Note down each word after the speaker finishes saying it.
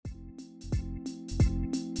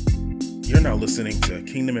You're now listening to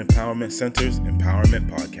Kingdom Empowerment Center's Empowerment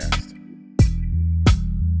Podcast.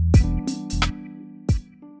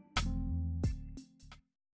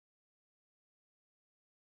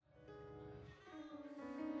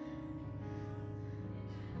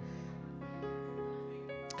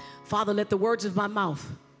 Father, let the words of my mouth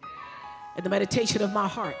and the meditation of my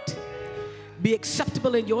heart be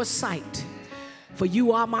acceptable in your sight. For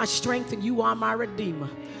you are my strength and you are my redeemer.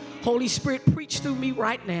 Holy Spirit, preach through me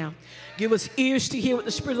right now. Give us ears to hear what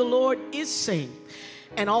the Spirit of the Lord is saying.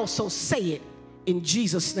 And also say it in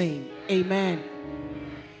Jesus' name. Amen.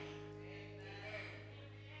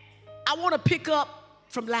 I want to pick up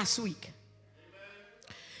from last week.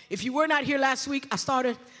 If you were not here last week, I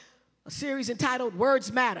started a series entitled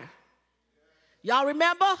Words Matter. Y'all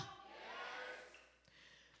remember?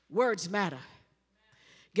 Words matter.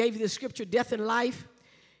 Gave you the scripture, death and life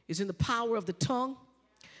is in the power of the tongue,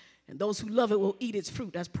 and those who love it will eat its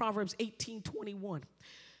fruit. That's Proverbs 18:21.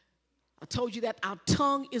 I told you that our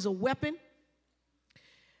tongue is a weapon.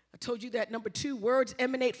 I told you that, number 2, words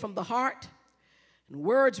emanate from the heart, and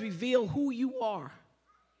words reveal who you are.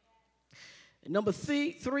 And number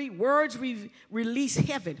 3, words release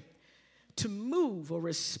heaven to move or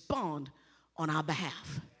respond on our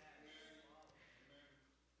behalf.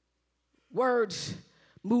 Words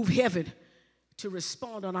move heaven to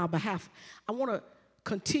respond on our behalf. I want to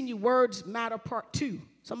continue Words Matter Part 2.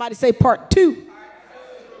 Somebody say Part 2.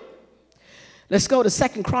 Let's go to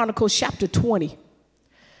 2 Chronicles chapter 20.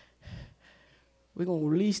 We're going to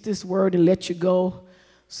release this word and let you go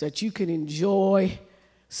so that you can enjoy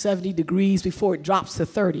 70 degrees before it drops to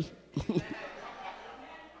 30.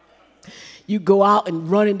 You go out and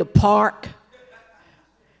run in the park.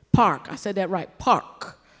 I said that right,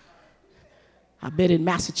 park. I've been in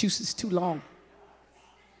Massachusetts too long.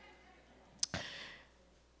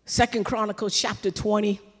 2 Chronicles chapter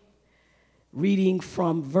 20, reading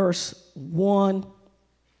from verse 1.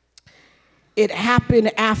 It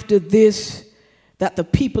happened after this that the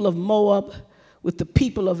people of Moab with the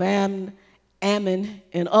people of Ammon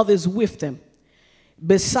and others with them,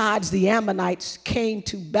 besides the Ammonites, came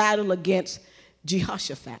to battle against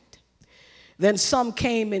Jehoshaphat. Then some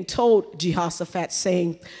came and told Jehoshaphat,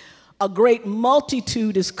 saying, a great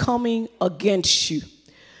multitude is coming against you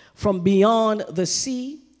from beyond the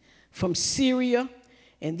sea, from Syria,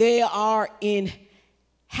 and they are in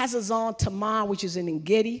Hazazon Tamar, which is in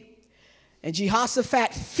En-gedi. And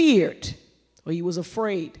Jehoshaphat feared, or he was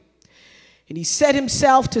afraid, and he set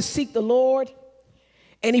himself to seek the Lord,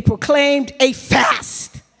 and he proclaimed a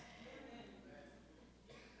fast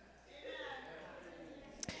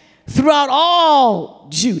throughout all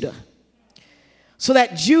Judah, so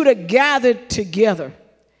that Judah gathered together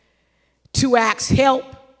to ask help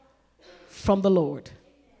from the Lord.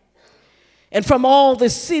 And from all the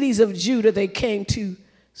cities of Judah, they came to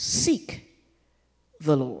seek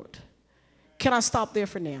the Lord. Can I stop there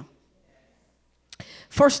for now?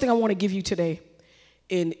 First thing I want to give you today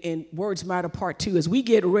in Words Matter Part 2 is we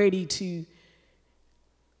get ready to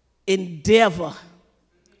endeavor.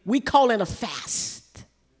 We call it a fast.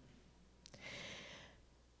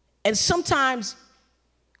 And sometimes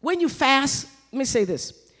when you fast, let me say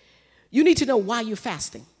this. You need to know why you're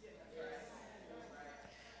fasting.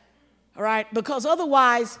 All right? Because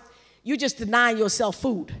otherwise, you're just denying yourself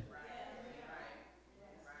food.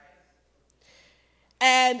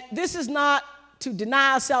 And this is not to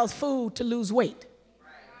deny ourselves food to lose weight.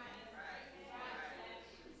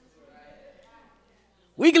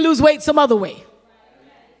 We can lose weight some other way.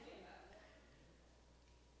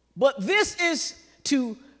 But this is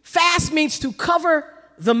to fast means to cover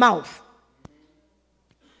the mouth.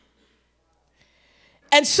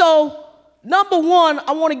 And so, number 1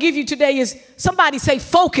 I want to give you today is, somebody say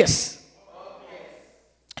focus.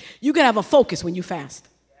 You can have a focus when you fast.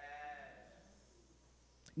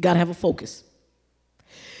 Got to have a focus.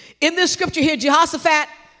 In this scripture here, Jehoshaphat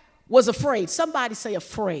was afraid. Somebody say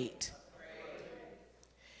afraid.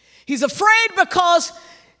 He's afraid because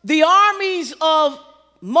the armies of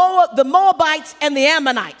Moab, the Moabites and the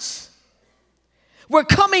Ammonites were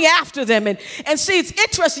coming after them. And see, it's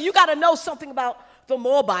interesting. You got to know something about the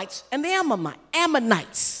Moabites and the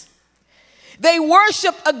Ammonites. They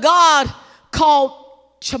worshiped a god called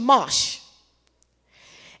Chemosh.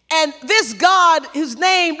 And this god, his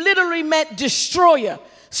name literally meant destroyer,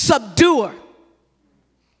 subduer.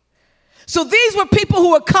 So these were people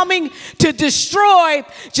who were coming to destroy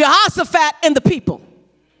Jehoshaphat and the people.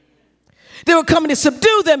 They were coming to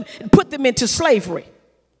subdue them and put them into slavery.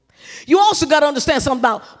 You also got to understand something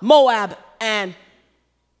about Moab and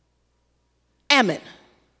Ammon,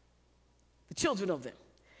 the children of them.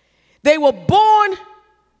 They were born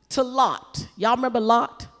to Lot. Y'all remember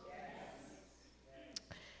Lot?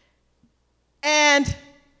 And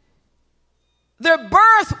their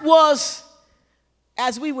birth was,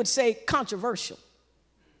 as we would say, controversial.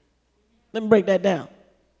 Let me break that down.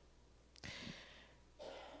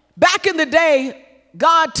 Back in the day,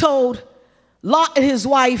 God told Lot and his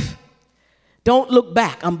wife, don't look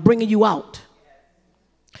back, I'm bringing you out.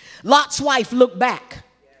 Lot's wife looked back.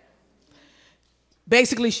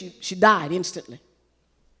 Basically, she died instantly.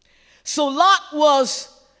 So Lot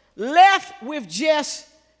was left with just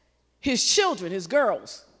his children, his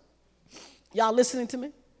girls. Y'all listening to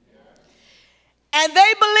me? And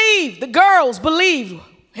they believed, the girls believed,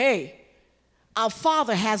 hey, our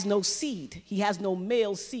father has no seed. He has no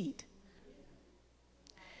male seed.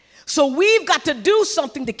 So we've got to do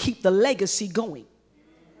something to keep the legacy going.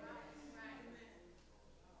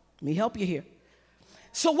 Let me help you here.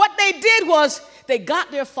 So what they did was they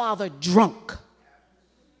got their father drunk.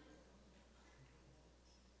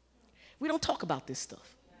 We don't talk about this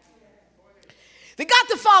stuff. They got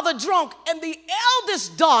the father drunk, and the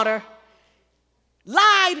eldest daughter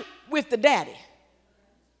lied with the daddy.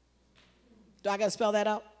 Do I got to spell that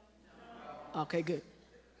out? Okay, good.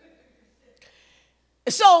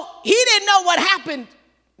 So he didn't know what happened.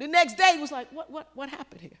 The next day, he was like, what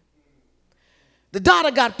happened here? The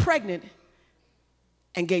daughter got pregnant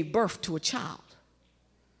and gave birth to a child.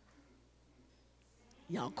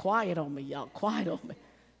 Y'all quiet on me. Y'all quiet on me.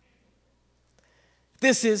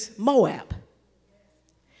 This is Moab.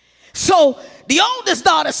 So the oldest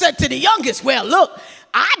daughter said to the youngest, well, look,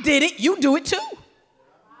 I did it. You do it too.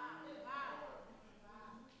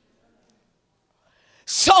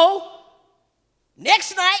 So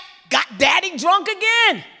next night, got daddy drunk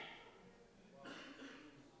again.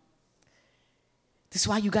 This is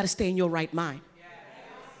why you got to stay in your right mind.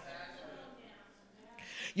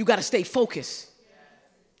 You got to stay focused.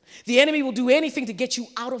 The enemy will do anything to get you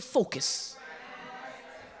out of focus.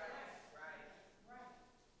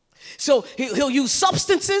 So he'll use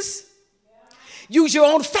substances, use your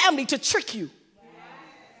own family to trick you.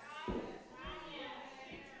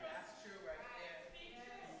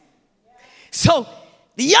 So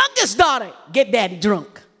the youngest daughter get daddy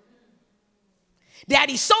drunk.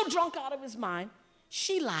 Daddy's so drunk out of his mind,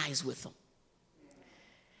 she lies with him.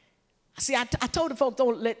 See, I told the folks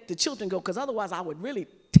don't let the children go because otherwise I would really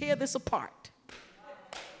tear this apart.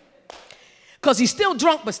 Because he's still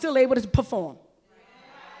drunk but still able to perform.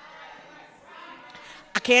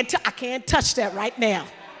 I can't touch that right now.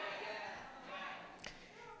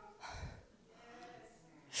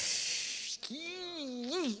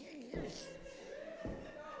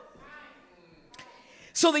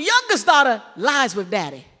 So the youngest daughter lies with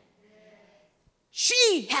daddy.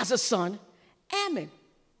 She has a son, Ammon.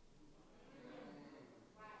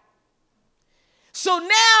 So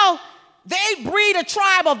now they breed a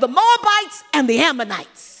tribe of the Moabites and the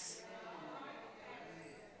Ammonites.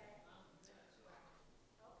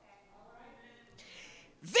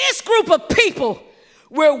 This group of people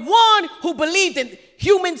were one who believed in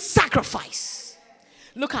human sacrifice.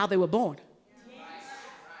 Look how they were born.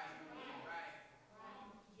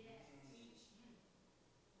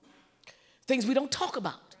 Things we don't talk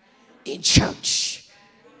about in church.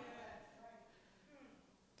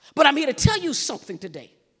 But I'm here to tell you something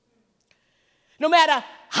today. No matter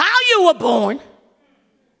how you were born,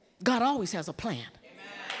 God always has a plan.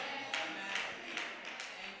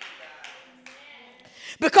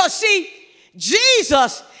 Because see,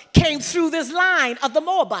 Jesus came through this line of the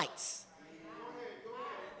Moabites.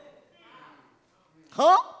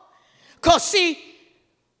 Huh? Because see,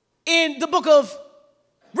 in the book of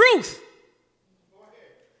Ruth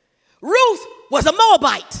was a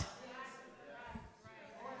Moabite.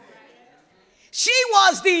 She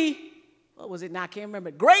was the, what was it now? I can't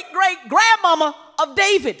remember. Great-great-grandmama of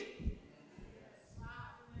David.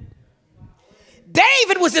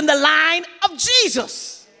 David was in the line of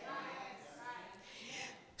Jesus.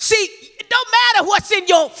 See, it don't matter what's in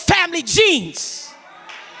your family genes,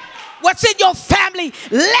 what's in your family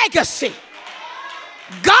legacy.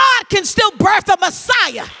 God can still birth a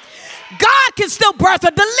Messiah. God can still birth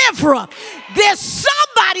a deliverer. There's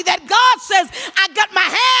somebody that God says, I got my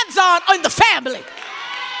hands on in the family.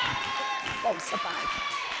 Oh, somebody.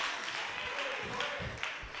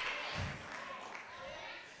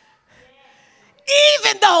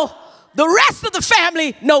 Even though the rest of the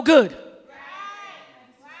family, no good.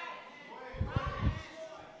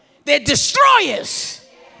 They're destroyers.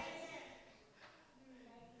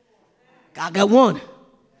 God got one.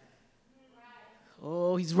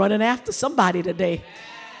 Oh, he's running after somebody today.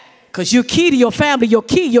 Because you're key to your family. You're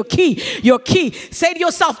key. Say to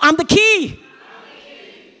yourself, I'm the key.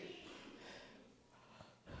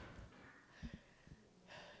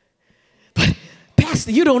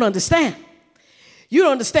 Pastor, you don't understand. You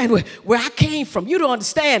don't understand where I came from. You don't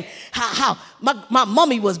understand how my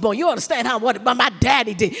mommy was born. You don't understand what my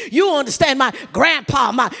daddy did. You don't understand my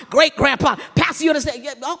grandpa, my great-grandpa. Pastor, you understand?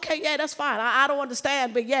 Yeah, okay, yeah, that's fine. I don't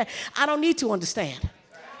understand, but yeah, I don't need to understand.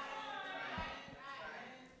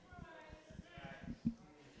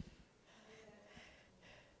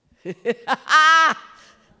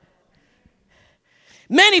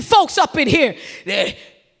 Many folks up in here,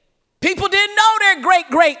 people didn't know their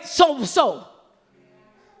great so-and-so.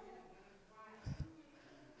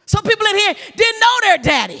 Some people in here didn't know their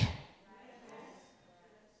daddy.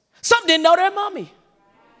 Some didn't know their mommy.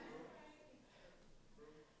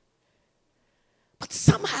 But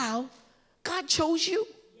somehow, God chose you.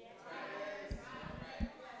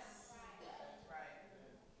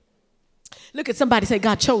 Look at somebody, say,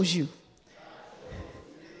 God chose you.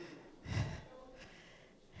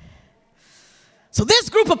 So this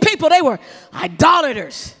group of people, they were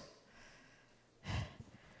idolaters.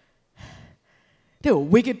 They were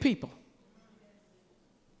wicked people.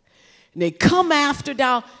 And they come after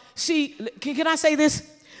now. See, can I say this?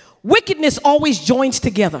 Wickedness always joins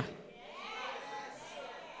together.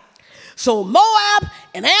 So Moab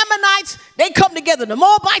and Ammonites, they come together. The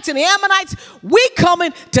Moabites and the Ammonites, we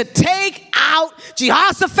coming to take out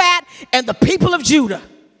Jehoshaphat and the people of Judah.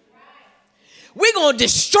 We're going to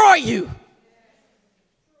destroy you.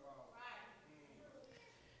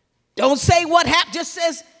 Don't say what happened, just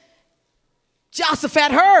says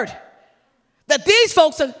Jehoshaphat heard that these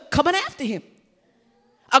folks are coming after him.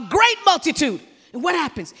 A great multitude. And what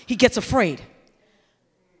happens? He gets afraid.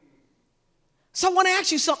 So I want to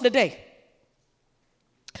ask you something today.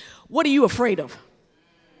 What are you afraid of?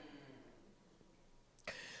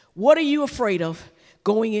 What are you afraid of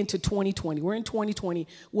going into 2020? We're in 2020.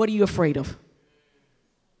 What are you afraid of?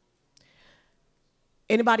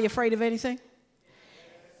 Anybody afraid of anything?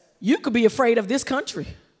 You could be afraid of this country.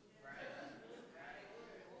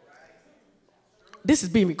 This is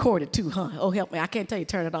being recorded too, huh? Oh, help me. I can't tell you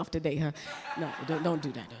turn it off today, huh? No, don't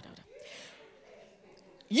do that.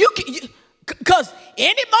 You can, because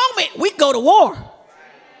any moment we go to war.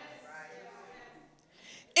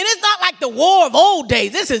 And it's not like the war of old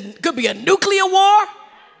days. Could be a nuclear war.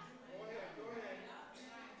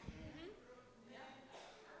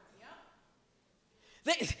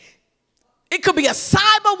 It could be a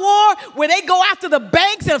cyber war where they go after the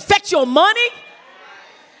banks and affect your money.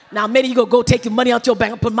 Now, many of you go take your money out your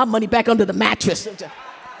bank and put my money back under the mattress.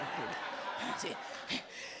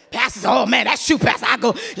 Pastor, oh man, that's true, Pastor.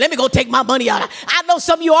 Let me go take my money out. I know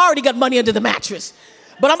some of you already got money under the mattress.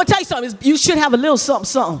 But I'm going to tell you something. You should have a little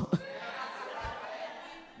something.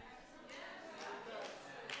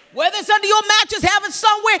 Whether it's under your mattress, have it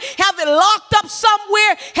somewhere, have it locked up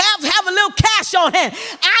somewhere, have a little cash on hand.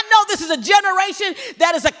 I know this is a generation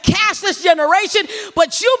that is a cashless generation,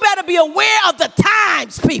 but you better be aware of the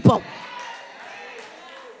times, people.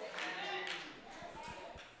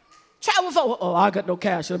 Travel for, oh, I got no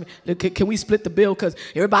cash. Can we split the bill? Because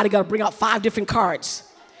everybody got to bring out 5 different cards.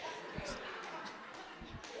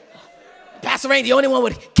 Pastor Ray, the only one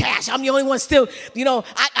with cash. I'm the only one still,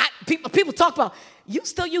 people talk about, you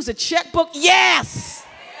still use a checkbook? Yes.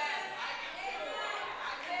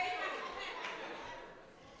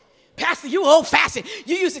 Pastor, you old-fashioned.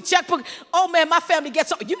 You use a checkbook. Oh, man, my family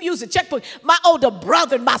gets on. You use a checkbook. My older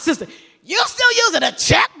brother and my sister, you still using a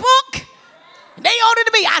checkbook? They owed it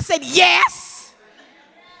to me. I said, yes.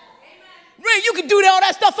 Ray, you can do all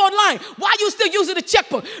that stuff online. Why you still using a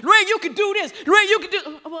checkbook? Ray, you can do this. Ray, you can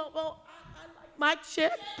do. Well, I like my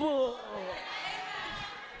checkbook.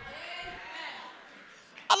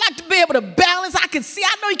 I like to be able to balance. I can see.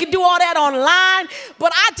 I know you can do all that online,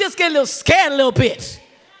 but I just get a little scared a little bit.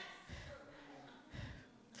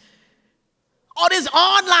 All this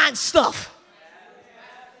online stuff.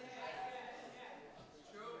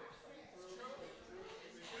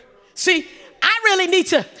 See,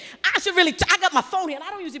 I got my phone here, and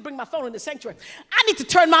I don't usually bring my phone in the sanctuary. I need to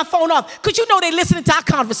turn my phone off, because you know they're listening to our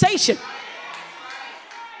conversation.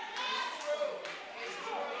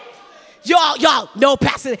 Y'all know,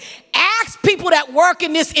 Pastor, ask people that work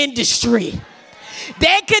in this industry.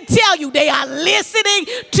 They can tell you they are listening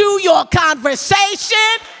to your conversation.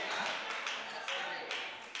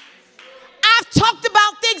 I've talked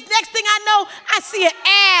about things. Next thing I know, I see an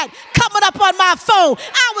ad coming up on my phone.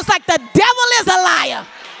 I was like, the devil is a liar.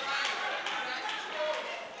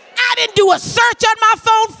 I didn't do a search on my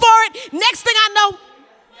phone for it. Next thing I know,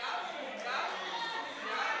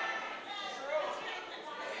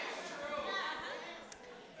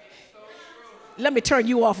 let me turn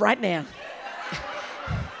you off right now.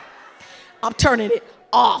 I'm turning it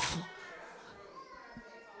off.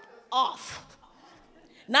 Off.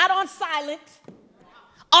 Not on silent.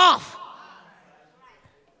 Off.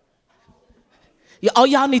 Oh,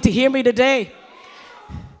 y'all need to hear me today.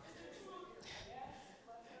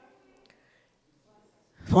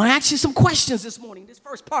 I want to ask you some questions this morning, this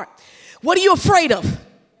first part. What are you afraid of?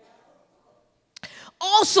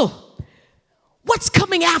 Also, what's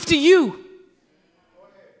coming after you?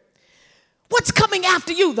 What's coming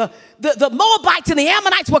after you? The Moabites and the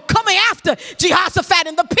Ammonites were coming after Jehoshaphat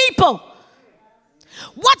and the people.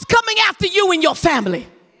 What's coming after you and your family?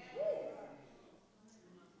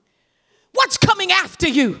 What's coming after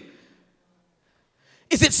you?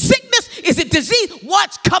 Is it sickness? Is it disease?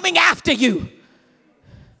 What's coming after you?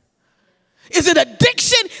 Is it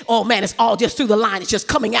addiction? Oh man, it's all just through the line. It's just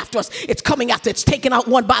coming after us. It's coming after. It's taking out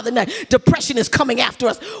one by the neck. Depression is coming after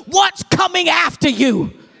us. What's coming after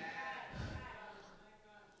you?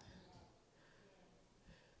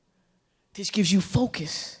 This gives you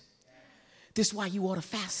focus. This is why you ought to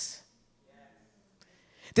fast.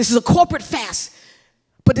 This is a corporate fast,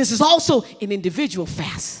 but this is also an individual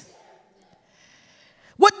fast.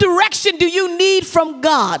 What direction do you need from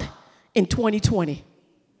God in 2020?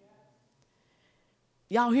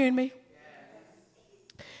 Y'all hearing me?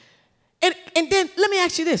 And then let me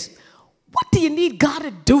ask you this. What do you need God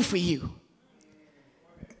to do for you?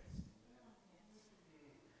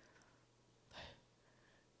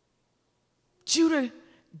 Judah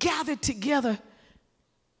gathered together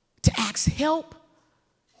to ask help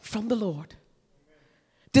from the Lord.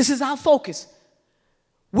 This is our focus.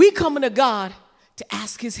 We coming to God to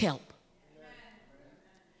ask his help.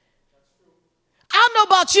 I don't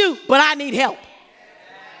know about you, but I need help.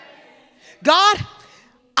 God,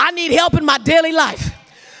 I need help in my daily life.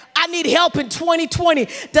 I need help in 2020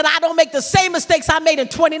 that I don't make the same mistakes I made in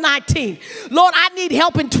 2019. Lord, I need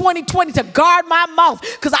help in 2020 to guard my mouth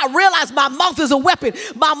because I realize my mouth is a weapon.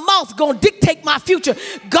 My mouth going to dictate my future.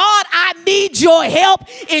 God, I need your help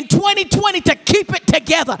in 2020 to keep it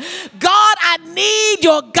together. God, I need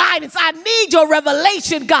your guidance. I need your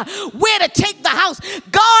revelation, God, where to take the house.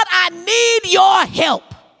 God, I need your help.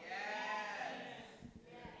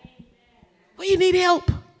 Well, you need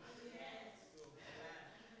help.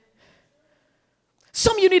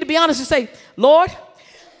 Some of you need to be honest and say, Lord,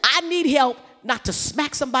 I need help not to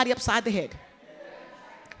smack somebody upside the head.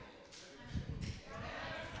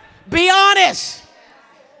 Be honest.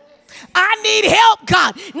 I need help,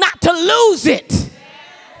 God, not to lose it.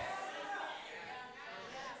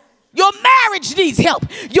 Your marriage needs help.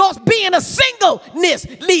 Your being a singleness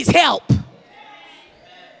needs help.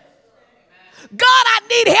 God, I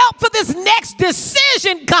need help for this next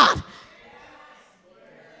decision, God.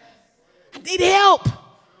 I need help.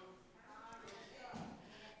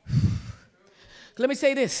 Let me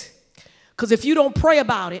say this, because if you don't pray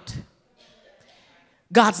about it,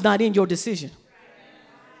 God's not in your decision.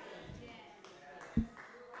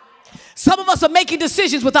 Some of us are making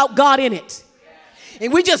decisions without God in it.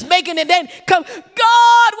 And we just making it then come,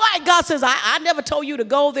 God, why? God says, I never told you to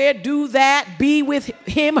go there, do that, be with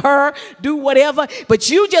him, her, do whatever. But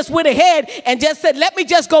you just went ahead and just said, let me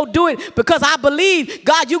just go do it because I believe,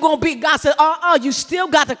 God, you're going to be. God said, you still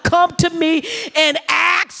got to come to me and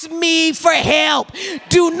ask me for help.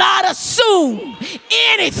 Do not assume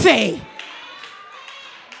anything.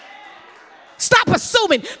 Stop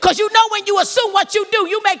assuming, because you know when you assume what you do,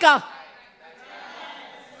 you make a...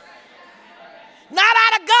 Not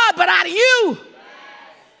out of God, but out of you.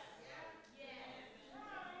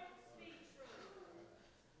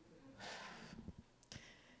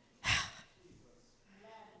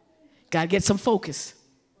 Got to get some focus.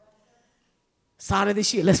 Start of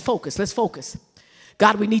this year, let's focus, let's focus.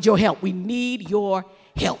 God, we need your help. We need your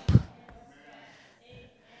help.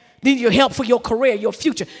 Need your help for your career, your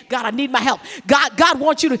future. God, I need my help. God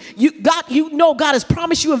wants you to, God has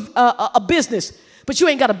promised you a business, but you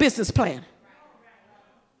ain't got a business plan.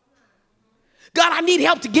 God, I need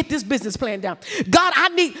help to get this business plan down. God, I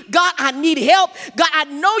need help. God, I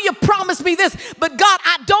know you promised me this, but God,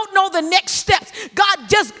 I don't know the next steps. God,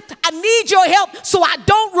 I need your help so I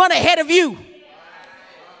don't run ahead of you.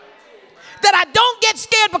 That I don't get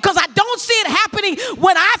scared because I don't see it happening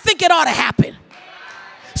when I think it ought to happen.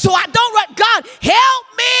 So I don't run. God, help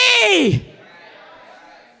me.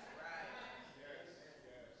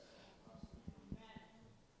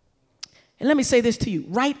 And let me say this to you.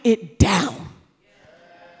 Write it down.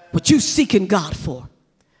 What you seeking God for.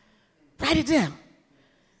 Write it down.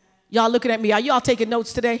 Y'all looking at me. Are y'all taking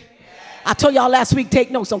notes today? I told y'all last week,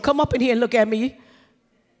 take notes. Don't come up in here and look at me.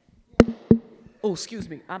 Oh, excuse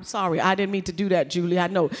me. I'm sorry. I didn't mean to do that, Julie. I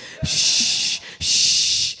know. Shh,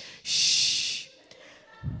 shh, shh.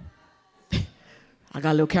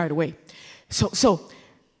 got a little carried away. So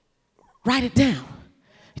write it down.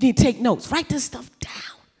 You need to take notes. Write this stuff down.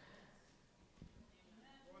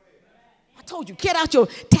 I told you, get out your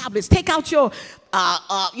tablets. Take out your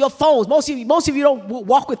phones. Most of you don't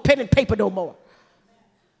walk with pen and paper no more.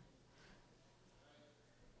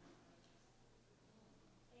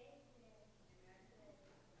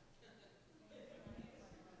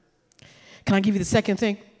 Can I give you the second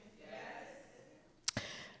thing? Yes.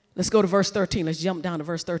 Let's go to verse 13. Let's jump down to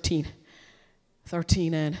verse 13.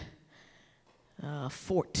 13 and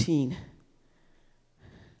 14.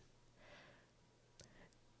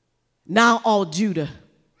 Now all Judah,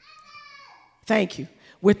 thank you,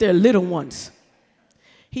 with their little ones.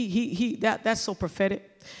 That's so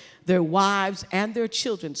prophetic. Their wives and their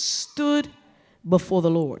children stood before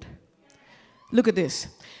the Lord. Look at this.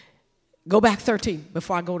 Go back 13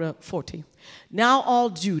 before I go to 14. Now all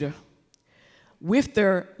Judah, with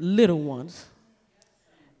their little ones,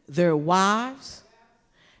 their wives,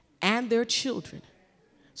 and their children,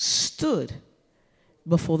 stood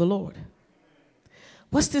before the Lord.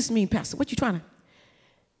 What's this mean, Pastor? What you trying to?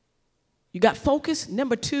 You got focus?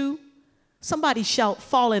 Number 2, somebody shout,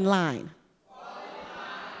 fall in line. Fall in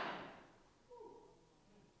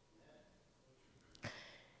line.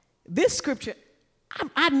 This scripture,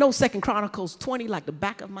 I know 2 Chronicles 20 like the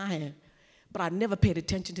back of my hand, but I never paid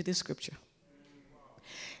attention to this scripture.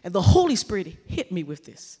 And the Holy Spirit hit me with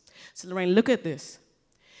this. So Lorraine, look at this.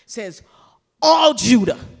 It says, all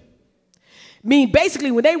Judah.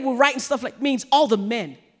 Basically, when they were writing stuff like, means all the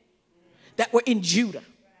men that were in Judah.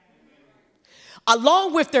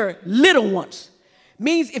 Along with their little ones.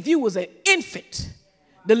 Means if you was an infant,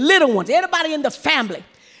 the little ones, everybody in the family,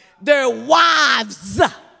 their wives.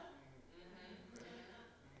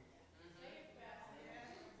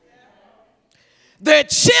 Their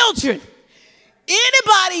children,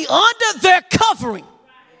 anybody under their covering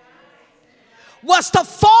was to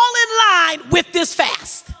fall in line with this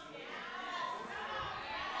fast.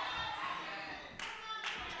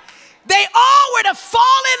 They all were to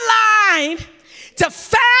fall in line to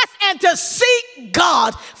fast and to seek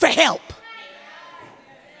God for help.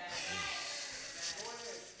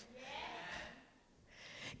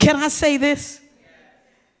 Can I say this?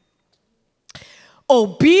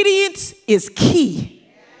 Obedience is key.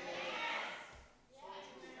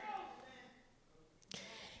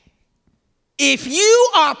 If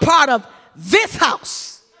you are part of this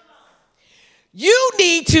house, you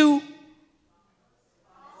need to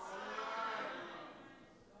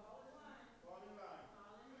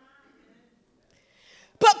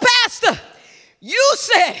but Pastor, you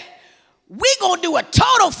said we're going to do a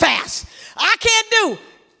total fast. I can't do,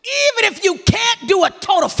 even if you can't do a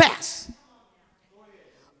total fast.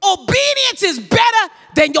 Obedience is better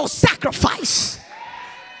than your sacrifice.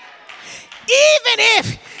 Even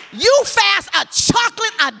if you fast a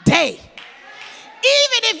chocolate a day,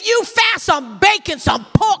 even if you fast some bacon, some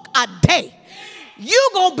pork a day,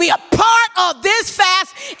 you're going to be a part of this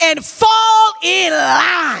fast and fall in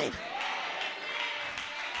line.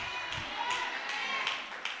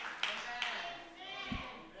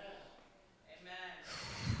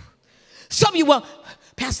 Some of you, well,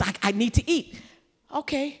 Pastor, I need to eat.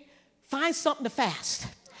 Okay, find something to fast.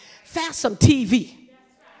 Fast some TV.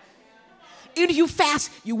 Even if you fast,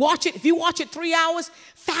 you watch it. If you watch it 3 hours,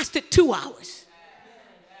 fast it 2 hours.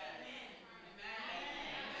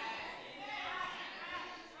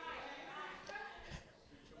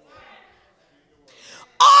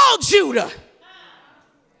 All Judah.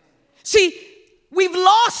 See, we've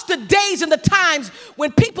lost the days and the times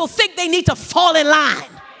when people think they need to fall in line.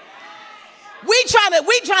 We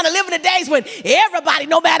trying to live in the days when everybody,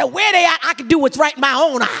 no matter where they are, I can do what's right in my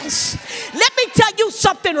own eyes. Let me tell you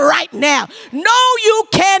something right now. No, you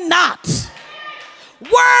cannot.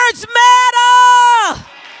 Words matter.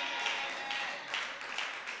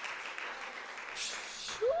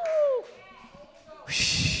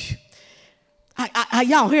 Are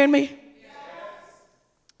y'all hearing me?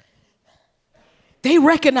 They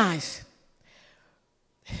recognize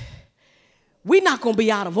we're not going to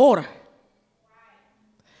be out of order.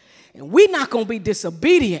 And we're not going to be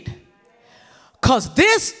disobedient, because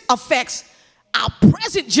this affects our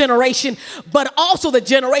present generation, but also the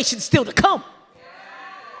generation still to come.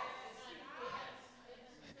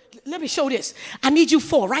 Let me show this. I need you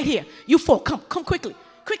 4 right here. You 4, come quickly.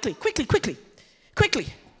 Quickly.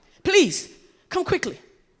 Please, come quickly.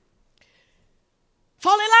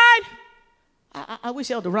 Fall in line. I wish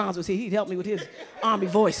Elder Rons was here. He'd help me with his army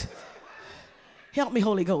voice. Help me,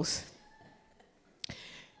 Holy Ghost.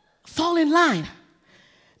 Fall in line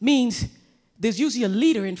means there's usually a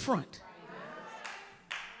leader in front.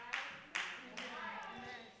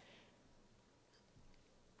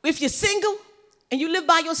 if you're single and you live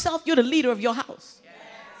by yourself, you're the leader of your house.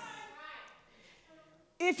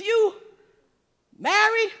 If you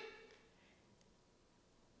married,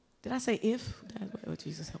 did I say if? Oh,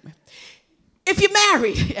 Jesus help me. If you're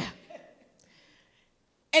married, yeah,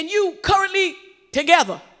 and you currently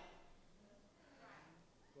together.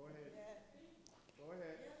 Go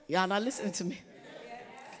ahead. Y'all not listening to me.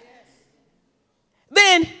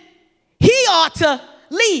 Then he ought to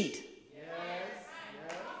lead.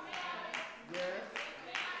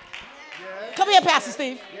 Come here, Pastor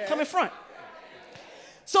Steve. Come in front.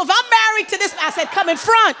 So if I'm married to this, I said, come in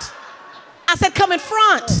front. I said, come in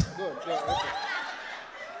front.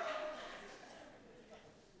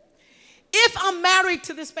 If I'm married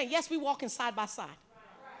to this man, yes, we walking side by side,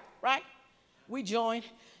 right? We join.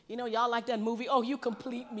 You know, y'all like that movie, Oh, You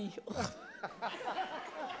Complete Me.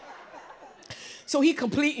 So he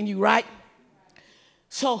completing you, right?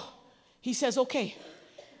 So he says, okay,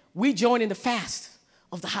 we join in the fast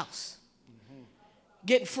of the house.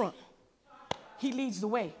 Get in front. He leads the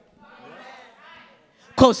way.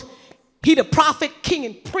 Because he the prophet, king,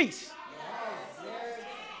 and priest.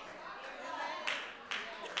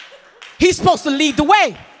 He's supposed to lead the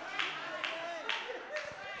way.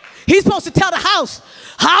 He's supposed to tell the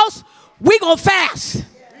house, we gonna fast.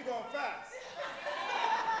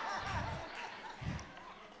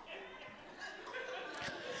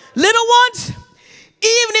 Little ones,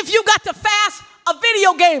 even if you got to fast a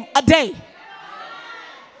video game a day.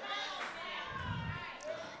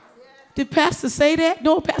 Did Pastor say that?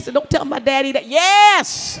 No, Pastor, don't tell my daddy that.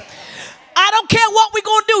 Yes. I don't care what we're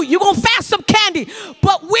going to do. You're going to fast some candy.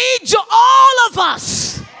 But all of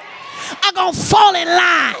us are going to fall in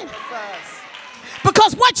line.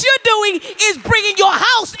 Because what you're doing is bringing your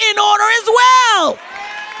house in order as well.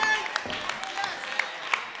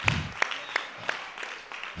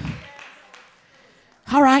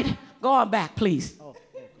 All right. Go on back, please.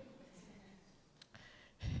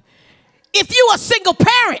 If you're a single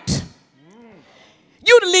parent,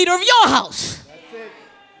 you're the leader of your house.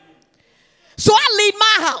 So I lead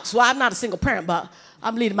my house. Well, I'm not a single parent, but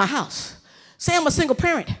I'm leading my house. Say I'm a single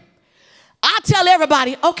parent. I tell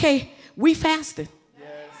everybody, okay, we fasting. Yes.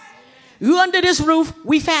 You under this roof,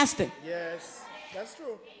 we fasting. Yes, that's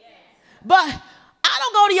true. But I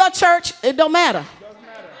don't go to your church. It don't matter. Doesn't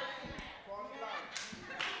matter.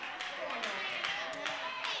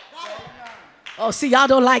 Oh, see, y'all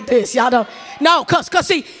don't like this. Y'all don't. No, because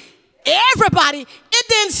see, everybody, it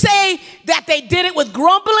didn't say that they did it with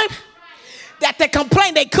grumbling, that they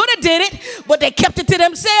complained. They could have did it, but they kept it to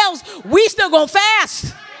themselves. We still gonna fast.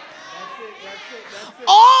 That's it.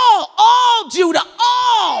 All Judah,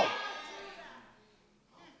 all.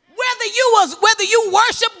 Whether you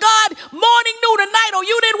worship God morning, noon, and night, or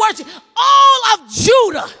you didn't worship, all of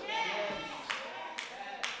Judah.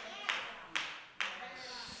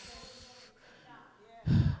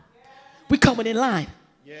 We coming in line.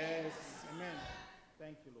 Yes, amen.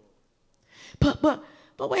 Thank you, Lord.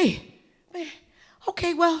 But wait, man.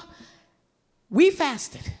 Okay, well, we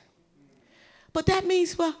fasted. But that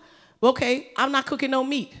means, well, okay, I'm not cooking no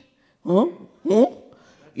meat. Huh?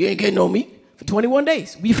 You ain't getting no meat for 21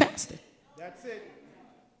 days. We fasted. That's it.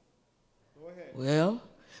 Go ahead.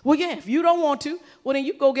 Well, yeah, if you don't want to, well, then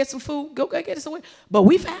you go get some food. Go get it somewhere. But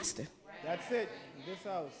we fasted. That's it. In this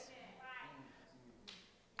house.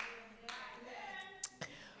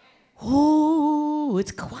 Oh,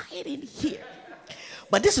 it's quiet in here.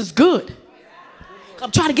 But this is good. I'm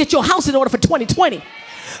trying to get your house in order for 2020.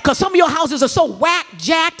 Because some of your houses are so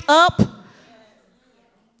jacked up.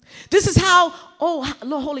 This is how,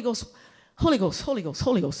 Lord, Holy Ghost.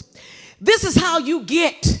 This is how you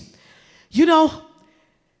get,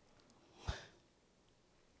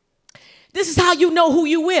 this is how you know who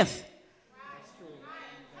you with.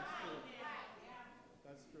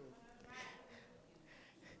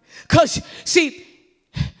 Because, see,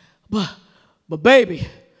 but baby,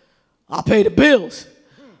 I pay the bills.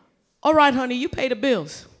 All right, honey, you pay the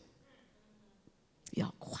bills.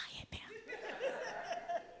 Y'all quiet now.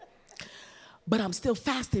 But I'm still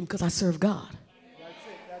fasting because I serve God.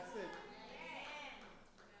 That's it.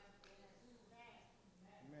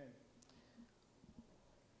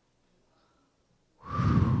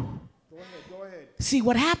 Amen. Go ahead. See,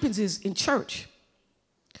 what happens is in church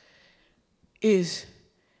is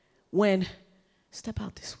when, step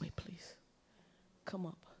out this way, please. Come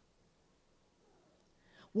up.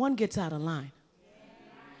 One gets out of line.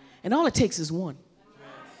 And all it takes is one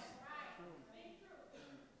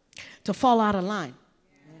to fall out of line.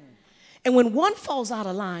 And when one falls out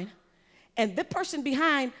of line, and the person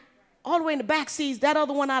behind, all the way in the back, sees that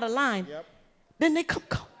other one out of line, then they come.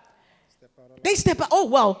 They step out. Oh,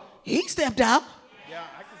 well, he stepped out. Yeah,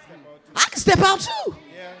 I can step out too. I can step out too.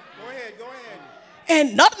 Yeah, go ahead, go ahead.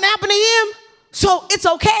 And nothing happened to him, so it's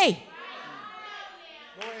okay.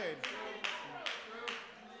 Go ahead.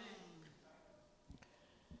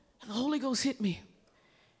 And the Holy Ghost hit me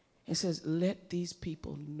and says, let these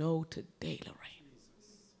people know today, Lorraine.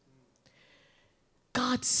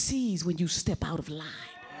 God sees when you step out of line.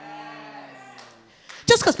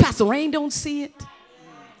 Just because Pastor Rain don't see it,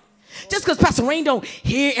 just because Pastor Rain don't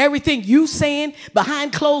hear everything you saying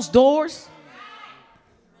behind closed doors,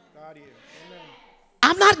 God here. Amen.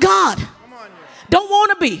 I'm not God. Come on here. Don't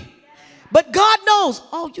want to be. But God knows,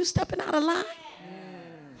 oh, you stepping out of line?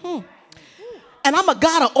 And I'm a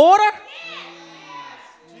God of order.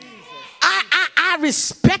 I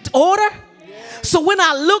respect order. So when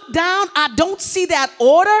I look down, I don't see that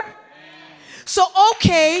order. So,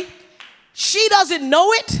 okay, she doesn't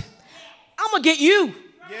know it. I'm going to get you.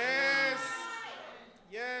 Yes.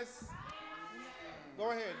 Yes. Go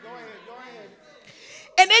ahead, go ahead, go ahead.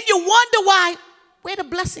 And then you wonder where the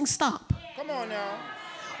blessings stop. Come on now.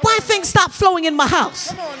 Why things stop flowing in my house?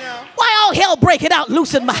 Come on now. Why all hell breaking out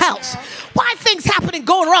loose in my house? Why things happening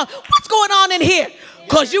going wrong? What's going on in here?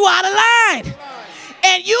 Because you out of line.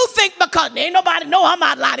 And you think because ain't nobody know I'm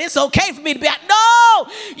out of line, it's okay for me to be out. No,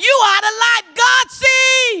 you out of line. God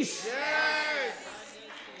sees. Yes.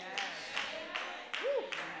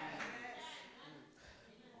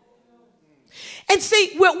 And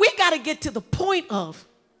see, well, we got to get to the point of,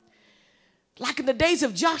 like in the days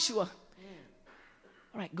of Joshua.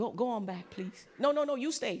 All right, go on back, please. No,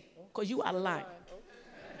 you stay, because you out of line.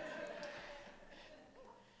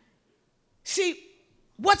 See,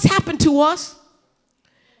 what's happened to us?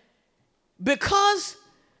 Because,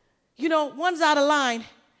 one's out of line,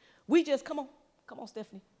 we just, come on,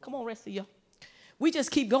 Stephanie. Come on, rest of you. We just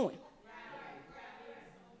keep going.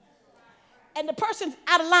 And the person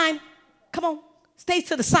out of line, come on, stays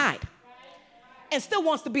to the side and still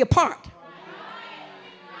wants to be a part.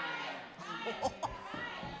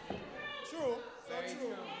 True. So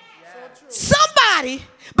true. So true. Somebody,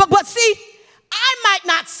 but see, I might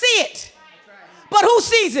not see it, but who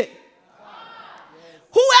sees it?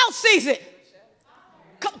 Who else sees it?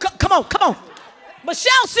 Come on.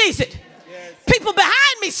 Michelle sees it. Yes. People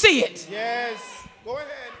behind me see it. Yes. Go ahead.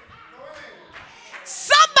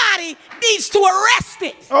 Somebody needs to arrest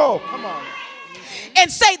it Oh, come on.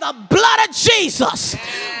 and say the blood of Jesus.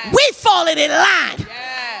 We falling in line.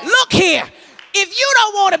 Look here. If you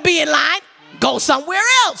don't want to be in line, go somewhere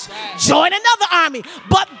else. Join another army.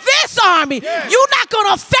 But this army, you're not going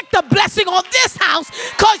to affect the blessing on this house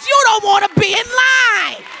because you don't want to be in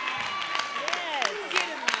line.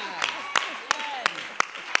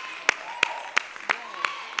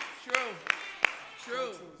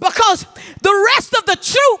 Because the rest of the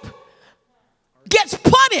troop gets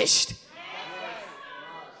punished.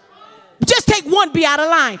 Just take one be out of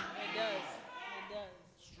line.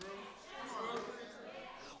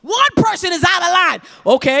 One person is out of line.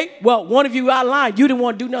 Okay, well, one of you out of line. You didn't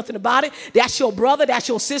want to do nothing about it. That's your brother. That's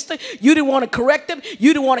your sister. You didn't want to correct them.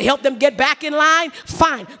 You didn't want to help them get back in line.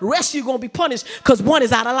 Fine. The rest of you are going to be punished because one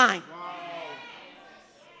is out of line.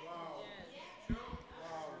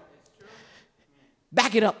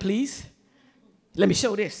 Back it up, please. Let me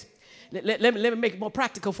show this. Let me make it more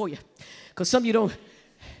practical for you. Because some of you don't.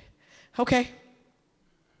 Okay.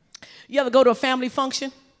 You ever go to a family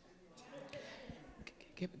function?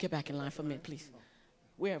 Get back in line for a minute, please.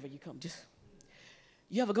 Wherever you come,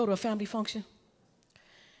 you ever go to a family function?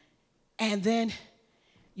 And then,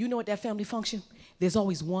 at that family function, there's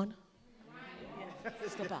always one.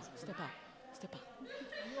 Step out.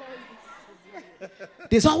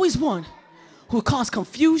 There's always one who causes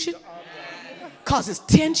confusion, causes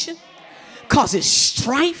tension, causes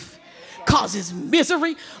strife, causes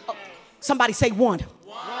misery. Somebody say one.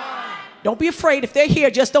 Don't be afraid. If they're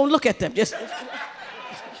here, just don't look at them.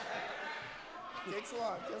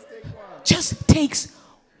 Just takes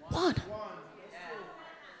one.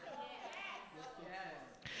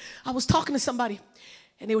 I was talking to somebody,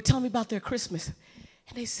 and they were telling me about their Christmas.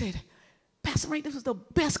 And they said, Pastor Ray, this was the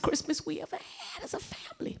best Christmas we ever had as a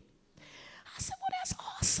family. I said, well, that's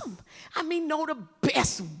awesome. I mean, no, the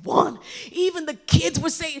best one. Even the kids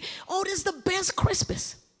were saying, oh, this is the best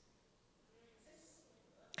Christmas.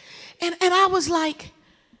 And I was like,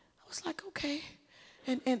 okay.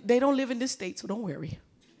 And they don't live in this state, so don't worry.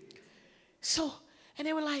 So, and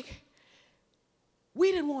they were like,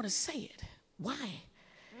 we didn't want to say it. Why?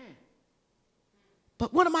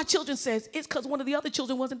 But one of my children says, it's because one of the other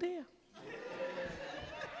children wasn't there.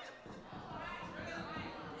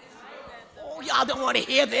 Oh, y'all don't want to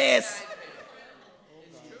hear this.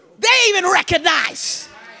 they even recognize.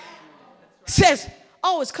 Says,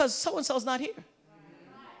 oh, it's because so-and-so's not here.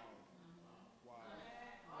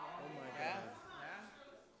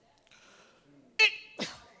 It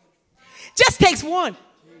just takes one.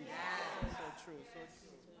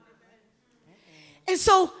 And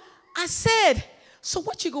so I said, so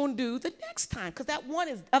what you going to do the next time? Because that one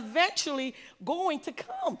is eventually going to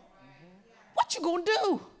come. What you going to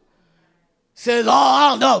do? Says, oh, I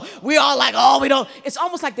don't know. We all like, oh, we don't. It's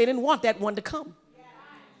almost like they didn't want that one to come.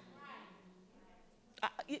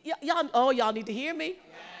 Y'all need to hear me.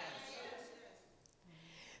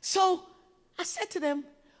 So I said to them,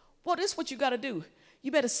 well, this is what you got to do.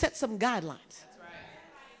 You better set some guidelines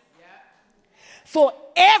for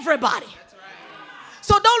everybody.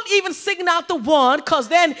 So don't even single out the one, because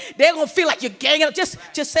then they're going to feel like you're ganging up. Just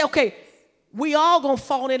say, okay, we all going to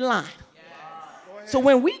fall in line. So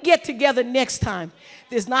when we get together next time,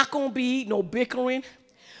 there's not going to be no bickering.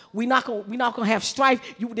 We're not going to have strife.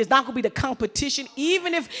 There's not going to be the competition,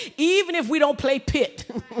 even if we don't play pit.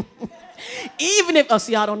 Even if,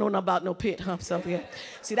 see, I don't know nothing about no pit, huh? So, yeah.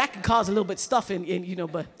 See, that can cause a little bit stuff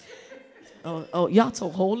but, y'all so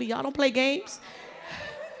holy. Y'all don't play games?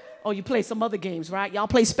 Oh, you play some other games, right? Y'all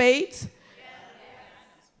play spades?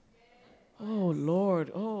 Oh,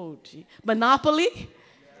 Lord. Oh, gee. Monopoly?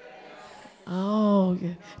 Oh,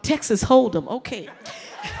 yeah. Texas Hold'em. Okay.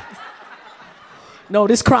 No,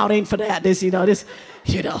 this crowd ain't for that. They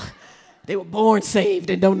were born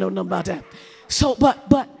saved and don't know nothing about that. So,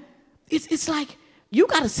 but it's like you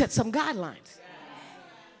got to set some guidelines.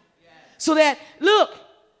 So that, look,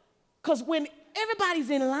 because when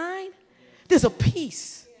everybody's in line, there's a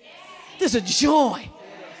peace. There's a joy.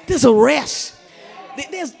 There's a rest.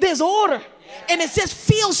 There's order. And it just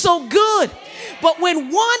feels so good. But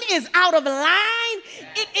when one is out of line,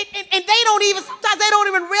 and sometimes they don't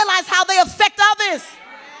even realize how they affect others.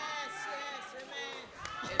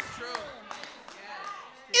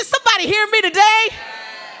 Is somebody hearing me today?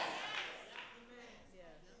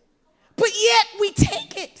 But yet we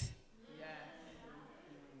take it.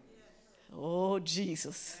 Oh,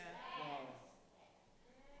 Jesus.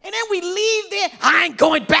 And then we leave there. I ain't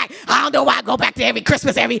going back. I don't know why I go back to every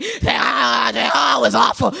Christmas, it was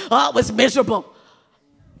awful. Oh, it was miserable.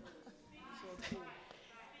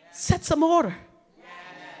 Set some order.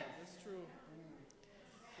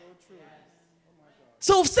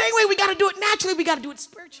 So same way we got to do it naturally, we got to do it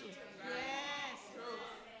spiritually.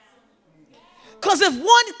 Because if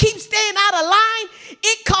one keeps staying out of line,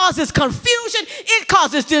 it causes confusion. It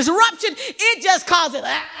causes disruption. It just causes...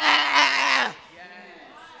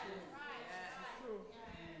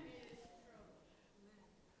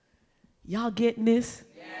 Y'all getting this?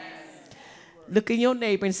 Yes. Look at your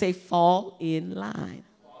neighbor and say, fall in line.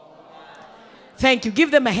 Thank you. Give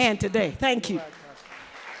them a hand today. Thank you.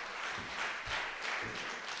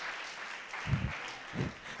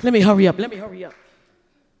 Let me hurry up. Let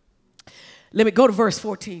me go to verse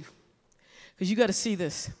 14, because you got to see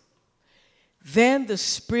this. Then the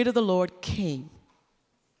Spirit of the Lord came.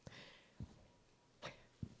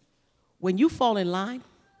 When you fall in line,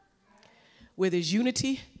 where there's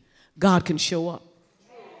unity, God can show up.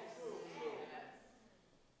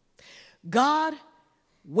 God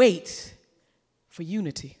waits for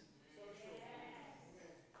unity.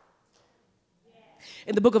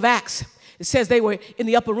 In the book of Acts, it says they were in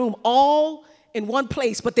the upper room, all in one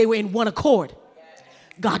place, but they were in one accord.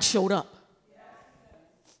 God showed up.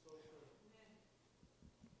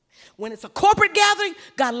 When it's a corporate gathering,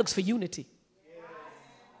 God looks for unity.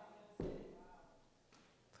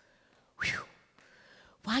 Whew.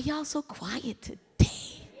 Why y'all so quiet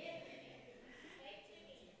today?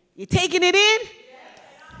 You taking it in?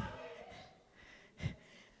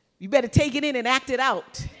 You better take it in and act it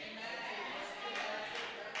out.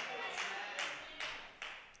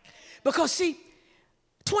 Because see,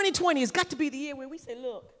 2020 has got to be the year where we say,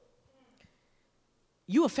 look,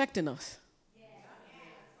 you affecting us.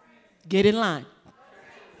 Get in line.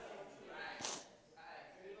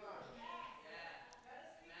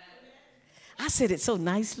 I said it so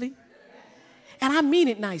nicely. And I mean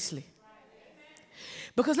it nicely.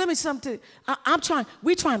 Because let me something.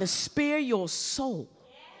 We're trying to spare your soul.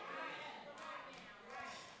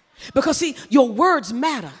 Because see, your words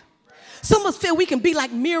matter. Some of us feel we can be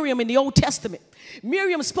like Miriam in the Old Testament.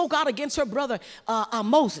 Miriam spoke out against her brother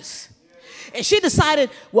Moses. And she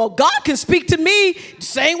decided, well, God can speak to me the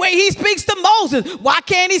same way he speaks to Moses. Why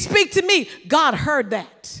can't he speak to me? God heard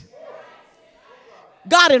that.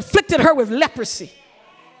 God inflicted her with leprosy.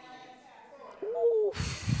 Ooh.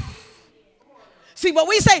 See, what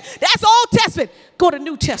we say, that's Old Testament. Go to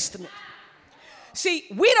New Testament. See,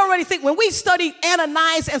 we'd already think when we studied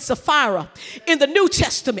Ananias and Sapphira in the New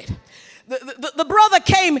Testament, the brother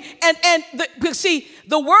came and see,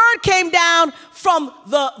 the word came down from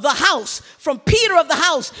the house, from Peter of the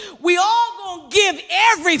house. We all gonna give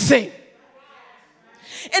everything.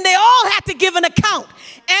 And they all had to give an account.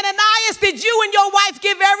 Ananias, did you and your wife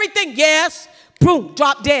give everything? Yes. Boom,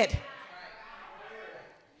 drop dead.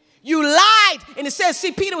 You lied. And it says,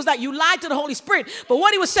 see, Peter was like, you lied to the Holy Spirit. But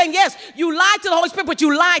what he was saying, yes, you lied to the Holy Spirit, but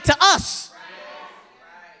you lied to us.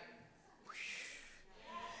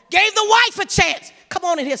 Gave the wife a chance. Come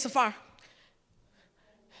on in here, Sapphira.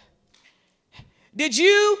 Did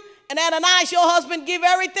you and Ananias, your husband, give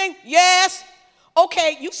everything? Yes.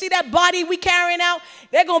 Okay, you see that body we carrying out?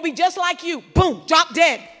 They're going to be just like you. Boom, drop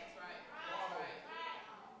dead.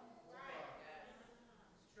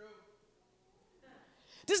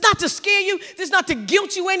 This is not to scare you. This is not to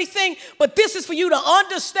guilt you anything. But this is for you to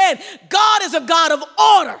understand God is a God of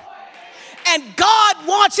order. And God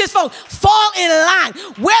wants his folks fall in line,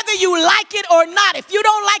 whether you like it or not. If you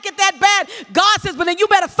don't like it that bad, God says, but then you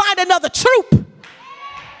better find another troop.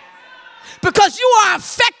 Because you are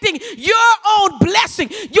affecting your own blessing.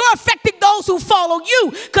 You're affecting those who follow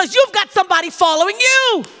you because you've got somebody following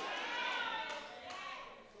you.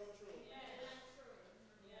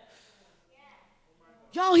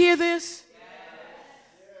 Y'all hear this?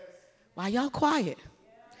 Why y'all quiet?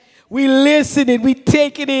 We listening, we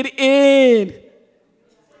taking it in.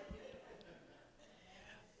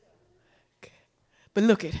 But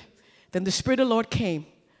look it. Then the Spirit of the Lord came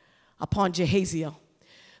upon Jehaziel,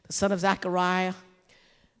 the son of Zechariah,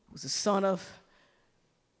 who was the son of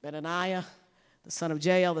Benaniah, the son of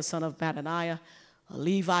Jael, the son of Mattaniah, a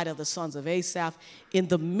Levite of the sons of Asaph, in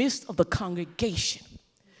the midst of the congregation.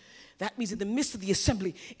 That means in the midst of the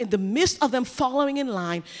assembly, in the midst of them following in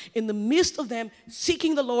line, in the midst of them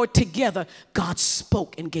seeking the Lord together, God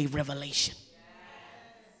spoke and gave revelation.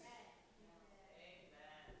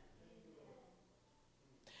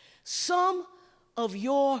 Some of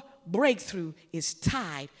your breakthrough is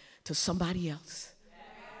tied to somebody else.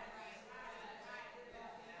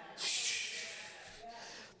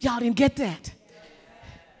 Y'all didn't get that.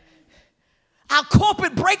 Our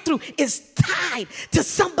corporate breakthrough is tied to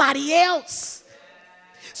somebody else.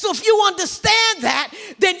 So if you understand that,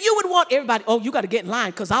 then you would want everybody, oh, you got to get in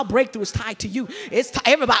line because our breakthrough is tied to you. It's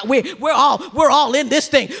everybody, we're all in this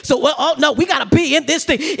thing. So, no, we got to be in this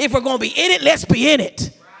thing. If we're going to be in it, let's be in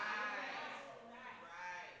it.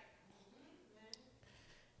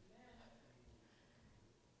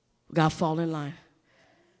 We got to fall in line.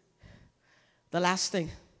 The last thing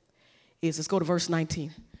is, let's go to verse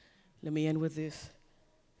 19. Let me end with this.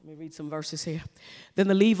 Let me read some verses here. Then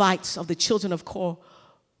the Levites of the children of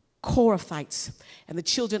Korahites and the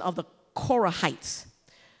children of the Korahites,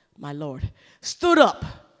 my Lord, stood up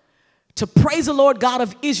to praise the Lord God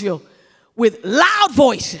of Israel with loud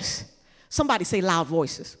voices. Somebody say loud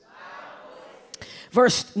voices.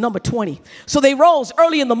 Verse number 20. So they rose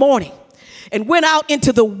early in the morning and went out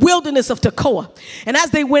into the wilderness of Tekoa. And as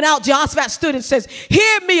they went out, Jehoshaphat stood and says,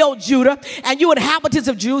 hear me, O Judah, and you inhabitants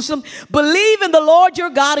of Jerusalem. Believe in the Lord your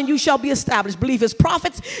God, and you shall be established. Believe his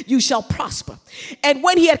prophets, you shall prosper. And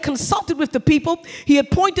when he had consulted with the people, he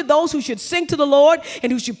appointed those who should sing to the Lord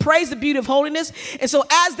and who should praise the beauty of holiness. And so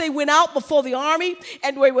as they went out before the army,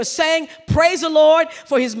 and they were saying, praise the Lord,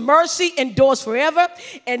 for his mercy endures forever.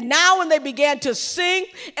 And now when they began to sing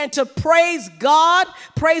and to praise God,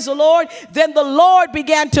 praise the Lord, then the Lord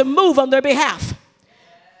began to move on their behalf.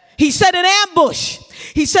 He set an ambush.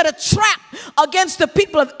 He set a trap against the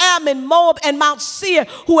people of Ammon, Moab, and Mount Seir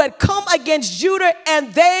who had come against Judah,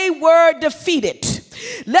 and they were defeated.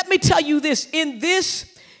 Let me tell you this. In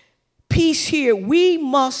this piece here, we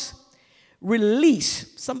must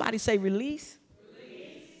release. Somebody say release.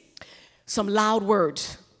 Some loud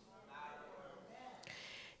words.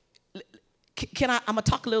 I'm going to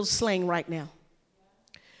talk a little slang right now.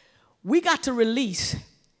 We got to release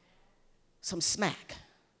some smack.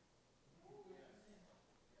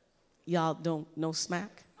 Y'all don't know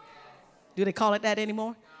smack? Do they call it that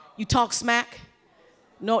anymore? You talk smack?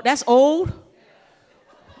 No, that's old.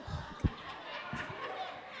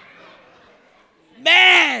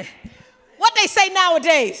 Man, what they say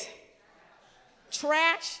nowadays?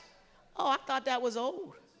 Trash? Oh, I thought that was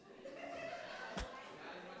old.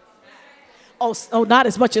 Oh, not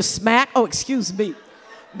as much as smack? Oh, excuse me.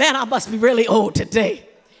 Man, I must be really old today.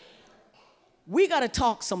 We got to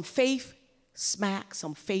talk some faith smack,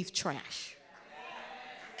 some faith trash.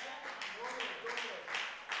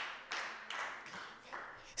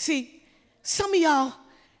 See, some of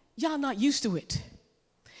y'all not used to it.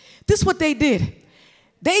 This is what they did.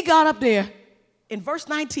 They got up there in verse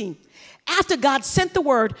 19, after God sent the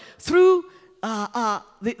word through the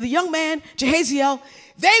young man, Jehaziel,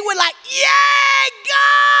 they were like, yay,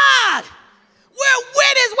 God! We're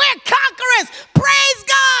winners, we're conquerors, praise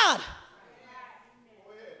God!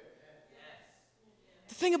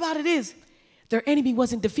 The thing about it is, their enemy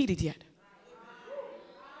wasn't defeated yet.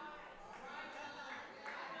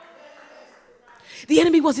 The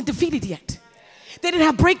enemy wasn't defeated yet. They didn't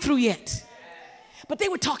have breakthrough yet. But they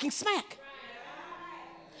were talking smack.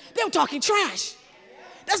 They were talking trash.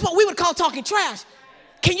 That's what we would call talking trash.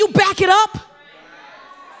 Can you back it up?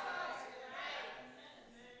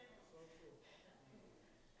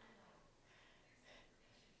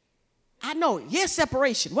 I know. Yes,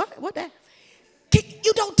 separation. What that?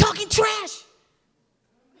 You don't talking trash.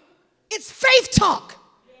 It's faith talk.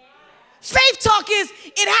 Faith talk is,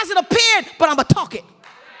 it hasn't appeared, but I'm going to talk it.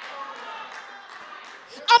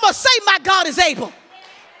 I'm going to say my God is able,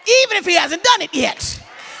 even if he hasn't done it yet.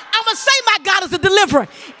 I'm going to say my God is a deliverer,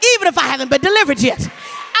 even if I haven't been delivered yet.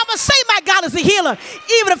 I'm going to say my God is a healer,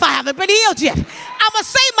 even if I haven't been healed yet. I'm going to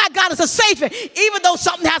say my God is a savior, even though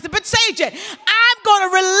something hasn't been saved yet. I'm going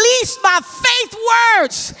to release my faith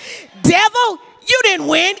words. Devil, you didn't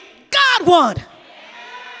win. God won.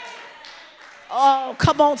 Oh,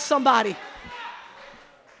 come on, somebody.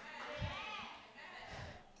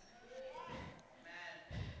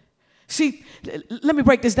 See, let me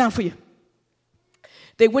break this down for you.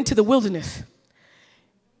 They went to the wilderness.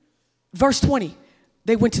 Verse 20,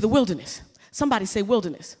 they went to the wilderness. Somebody say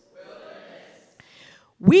wilderness.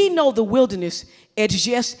 We know the wilderness is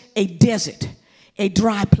just a desert, a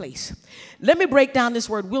dry place. Let me break down this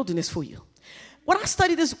word wilderness for you. When I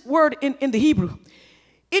study this word in the Hebrew,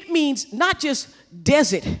 it means not just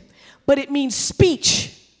desert, but it means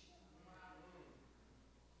speech.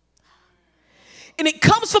 And it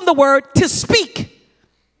comes from the word to speak.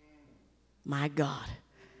 My God.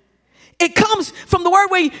 It comes from the word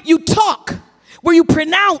where you talk, where you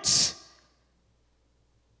pronounce.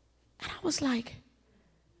 And I was like,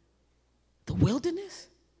 the wilderness?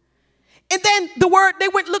 And then the word, they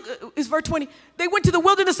went, look, it's verse 20. They went to the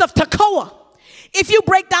wilderness of Tekoa. If you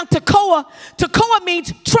break down Tekoa, Tekoa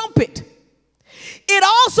means trumpet. It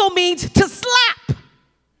also means to slap.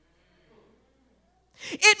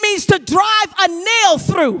 It means to drive a nail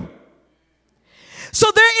through.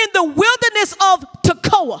 So they're in the wilderness of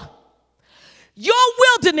Tekoa. Your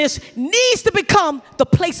wilderness needs to become the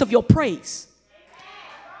place of your praise.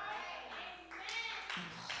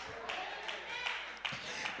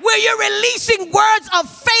 Where you're releasing words of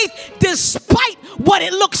faith despite what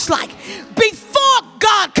it looks like. Before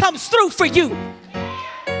God comes through for you.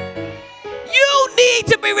 You need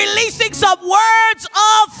to be releasing some words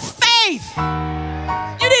of faith.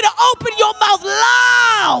 You need to open your mouth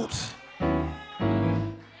loud.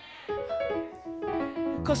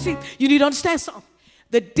 Because see, you need to understand something.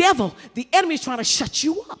 The devil, the enemy is trying to shut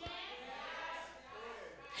you up.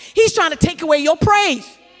 He's trying to take away your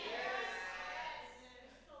praise.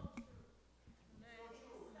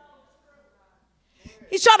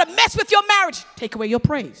 He's trying to mess with your marriage. Take away your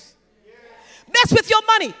praise. Mess with your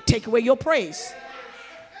money. Take away your praise.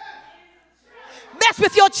 Mess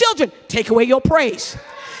with your children. Take away your praise.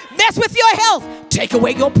 Mess with your health. Take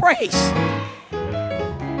away your praise.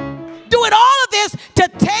 Doing all of this to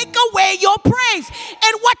take away your praise.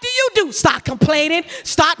 And what do? Start complaining,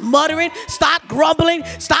 start muttering, start grumbling,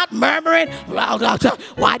 start murmuring.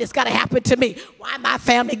 Why this got to happen to me? Why my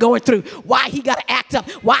family going through? Why he got to act up?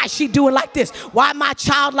 Why is she doing like this? Why my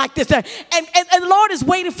child like this? And the Lord is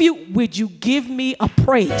waiting for you. Would you give me a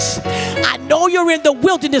praise? I know you're in the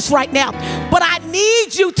wilderness right now, but I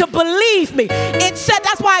need you to believe me. It said,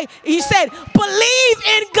 that's why he said, believe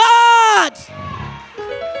in God.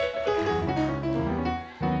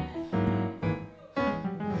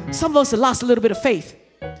 Some of us have lost a little bit of faith.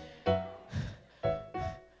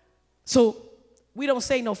 So we don't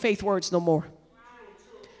say no faith words no more.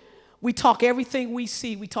 We talk everything we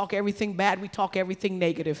see. We talk everything bad. We talk everything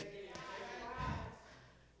negative.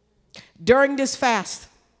 During this fast,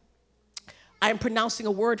 I am pronouncing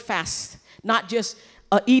a word fast. Not just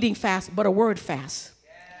an eating fast, but a word fast.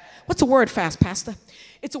 What's a word fast, Pastor?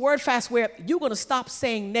 It's a word fast where you're going to stop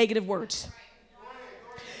saying negative words.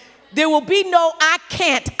 There will be no I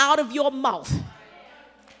can't out of your mouth.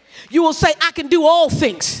 You will say, I can do all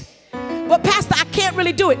things. But Pastor, I can't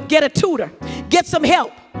really do it. Get a tutor. Get some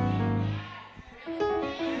help.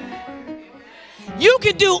 You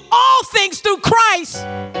can do all things through Christ.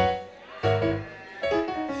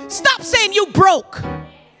 Stop saying you broke.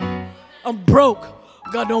 I'm broke.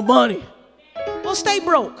 Got no money. Well, stay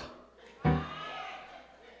broke.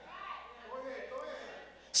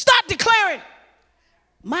 Start declaring,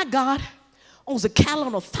 My God owns a cattle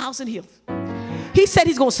on 1,000 hills. He said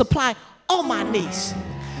he's going to supply all my needs.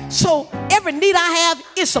 So every need I have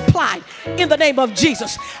is supplied in the name of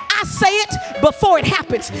Jesus. I say it before it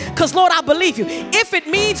happens because, Lord, I believe you. If it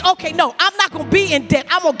means, okay, no, I'm not going to be in debt.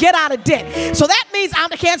 I'm going to get out of debt. So that means I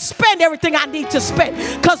can't spend everything I need to spend.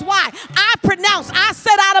 Because why? I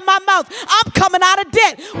said out of my mouth, I'm coming out of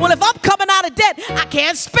debt. Well, if I'm coming out of debt, I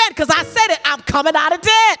can't spend because I said it. I'm coming out of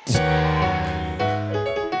debt.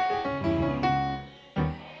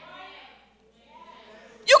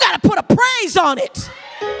 You got to put a praise on it.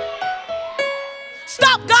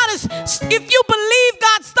 Stop, if you believe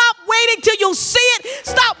God, stop waiting till you see it.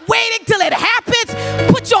 Stop waiting till it happens.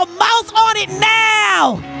 Put your mouth on it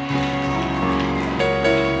now.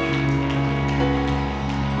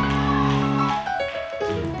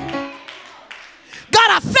 God,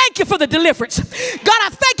 I thank you for the deliverance. God, I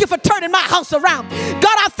thank you for turning my house around.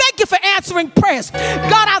 God, I thank you for answering prayers.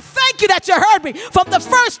 God, I thank you that you heard me from the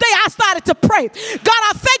first day I started to pray. God,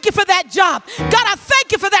 I thank you for that job. God, I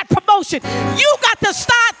thank you for that promotion. You got to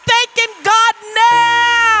start thanking God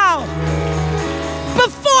now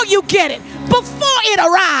before you get it, before it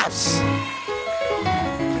arrives.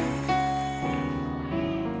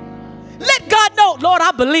 Let God know, Lord,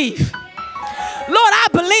 I believe. Lord, I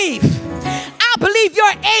believe. I believe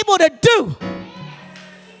you're able to do.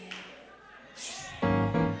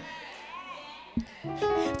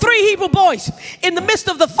 Three Hebrew boys in the midst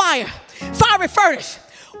of the fiery furnace.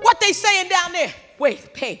 What they saying down there? Wait,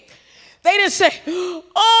 hey. They didn't say,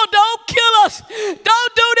 oh, don't kill us.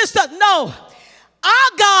 Don't do this stuff. No.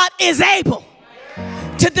 Our God is able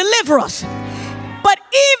to deliver us. But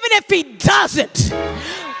even if he doesn't,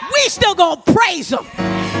 we still gonna praise him.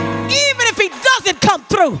 Even if he doesn't come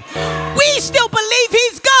through, we still believe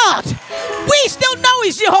he's God. We still know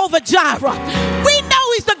he's Jehovah Jireh. We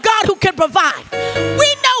know he's the God who can provide.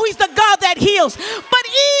 We know he's the God that heals. But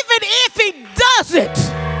even if he doesn't,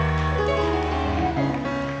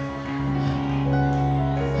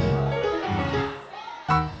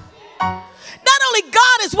 not only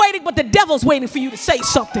God is waiting, but the devil's waiting for you to say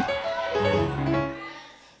something.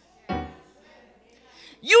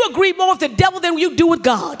 You agree more with the devil than you do with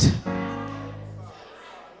God.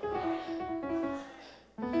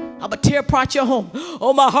 I'm gonna tear apart your home.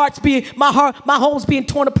 Oh, my home's being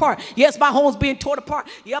torn apart. Yes, my home's being torn apart.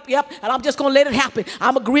 Yep. And I'm just gonna let it happen.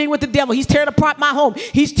 I'm agreeing with the devil. He's tearing apart my home.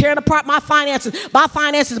 He's tearing apart my finances. My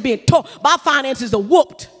finances are being torn. My finances are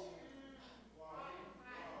whooped.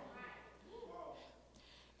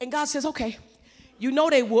 And God says, okay, you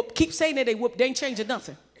know they whooped. Keep saying that they whooped. They ain't changing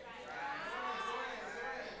nothing.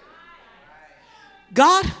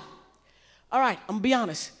 God, all right, I'm gonna be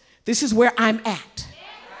honest. This is where I'm at.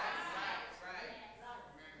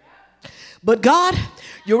 But God,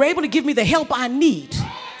 you're able to give me the help I need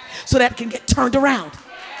so that it can get turned around.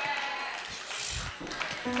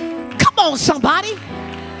 Come on, somebody.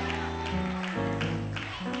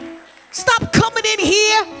 Stop coming in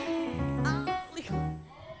here.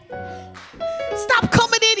 Stop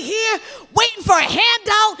coming in here waiting for a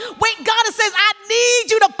handout. Wait, God says, I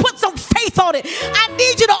need you to put some faith on it. I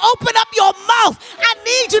need you to open up your mouth. I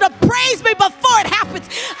need you to praise me before it happens.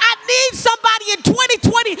 I need somebody in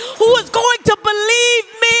 2020 who is going to believe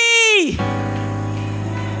me.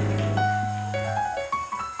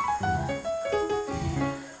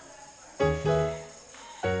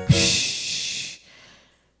 Shh.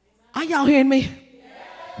 Are y'all hearing me?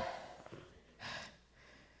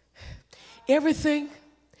 Everything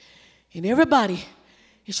and everybody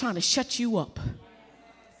is trying to shut you up.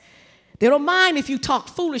 They don't mind if you talk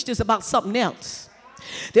foolishness about something else.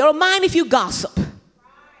 They don't mind if you gossip.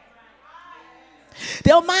 They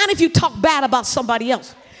don't mind if you talk bad about somebody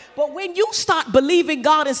else. But when you start believing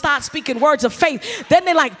God and start speaking words of faith, then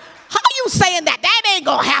they're like, how are you saying that? That ain't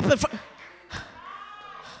gonna happen.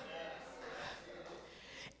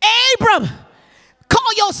 Abram.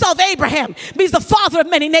 Call yourself Abraham, means the father of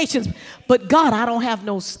many nations. But God, I don't have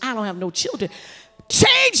no children.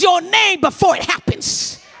 Change your name before it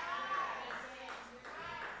happens.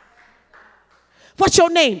 What's your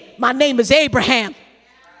name? My name is Abraham.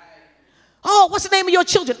 Oh, what's the name of your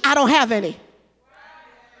children? I don't have any.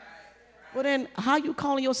 Well then, how are you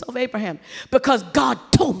calling yourself Abraham? Because God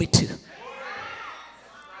told me to.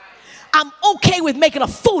 I'm okay with making a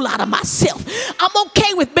fool out of myself. I'm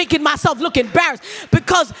okay with making myself look embarrassed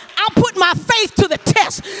because I'm putting my faith to the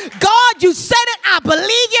test. God, you said it. I believe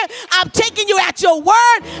you. I'm taking you at your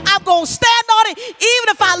word. I'm going to stand on it. Even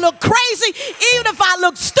if I look crazy, even if I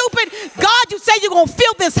look stupid, God, you say you're going to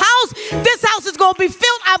fill this house. This house is going to be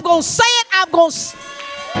filled. I'm going to say it.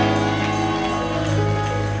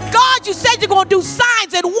 God, Lord, you said you're going to do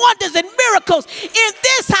signs and wonders and miracles in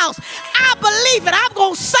this house. I believe it. I'm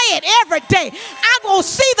going to say it every day. I'm going to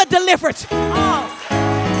see the deliverance. Oh.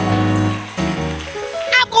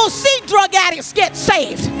 I'm going to see drug addicts get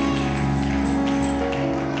saved.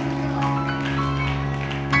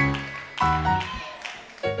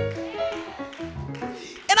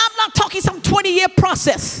 And I'm not talking some 20-year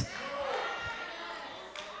process.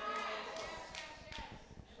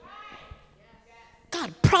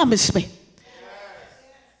 God promised me.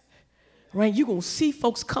 Right? You're going to see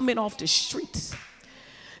folks coming off the streets.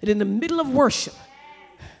 And in the middle of worship,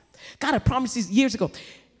 God had promised these years ago,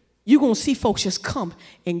 you're going to see folks just come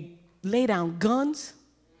and lay down guns.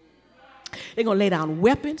 They're going to lay down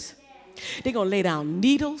weapons. They're going to lay down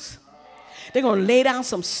needles. They're going to lay down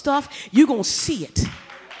some stuff. You're going to see it.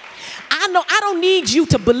 I know I don't need you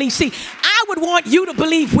to believe. See, I would want you to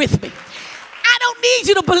believe with me. I don't need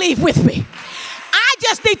you to believe with me. I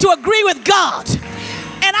just need to agree with God.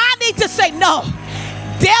 And I need to say, no,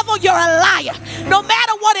 devil, you're a liar. No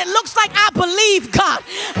matter what it looks like, I believe God.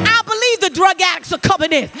 I believe the drug addicts are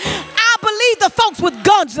coming in. I believe the folks with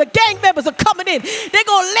guns, the gang members are coming in. They're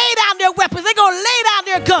going to lay down their weapons. They're going to lay down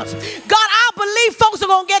their guns. God, I believe folks are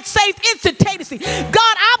going to get saved instantaneously.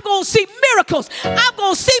 God, I'm going to see miracles. I'm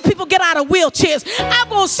going to see people get out of wheelchairs. I'm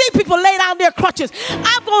going to see people lay down their crutches.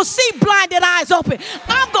 I'm going to see blinded eyes open.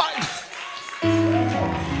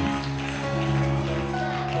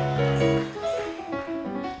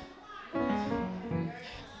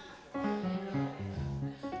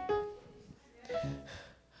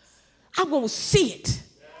 I'm going to see it.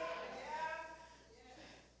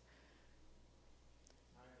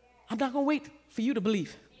 I'm not going to wait for you to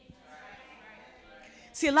believe.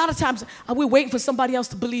 See, a lot of times we're waiting for somebody else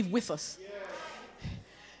to believe with us.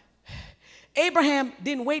 Abraham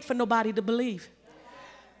didn't wait for nobody to believe.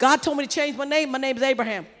 God told me to change my name. My name is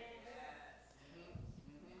Abraham.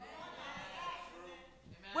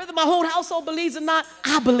 Whether my whole household believes or not,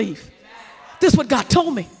 I believe. This is what God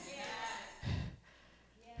told me.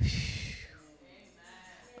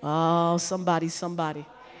 Oh, somebody.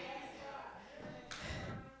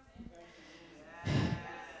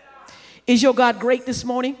 Is your God great this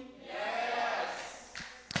morning? Yes.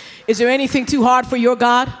 Is there anything too hard for your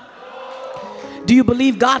God? No. Do you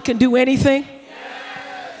believe God can do anything?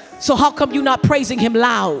 Yes. So how come you're not praising him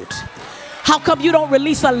loud? How come you don't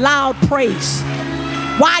release a loud praise?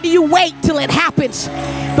 Why do you wait till it happens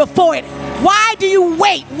before it? Why do you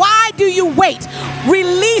wait? Why do you wait?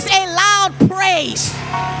 Release a loud praise.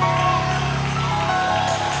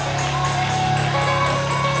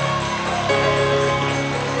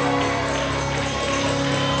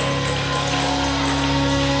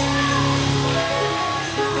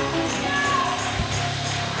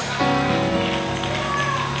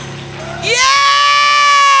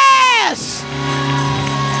 Yes!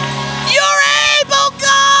 You're able,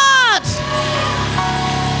 God!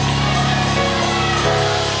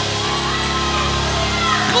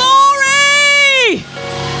 Glory!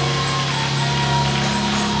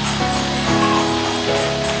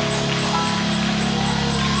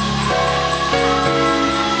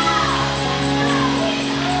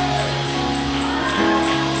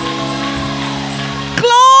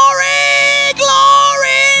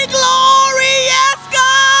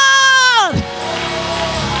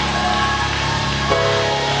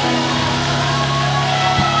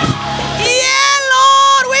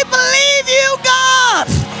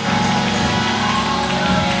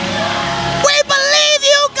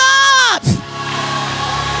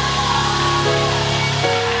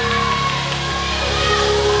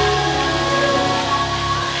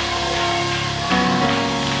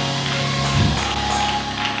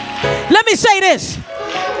 Let me say this.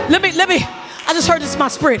 Let me, I just heard this in my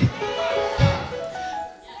spirit.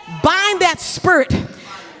 Bind that spirit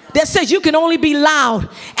that says you can only be loud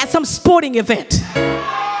at some sporting event.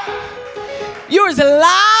 You're as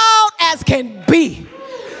loud as can be.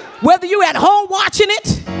 Whether you're at home watching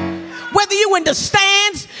it, whether you're in the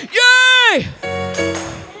stands, yay!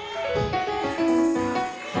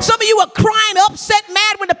 Some of you are crying, upset,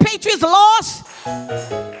 mad when the Patriots lost.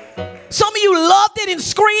 Some of you loved it and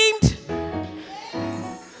screamed.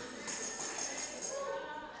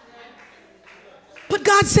 But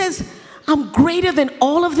God says, I'm greater than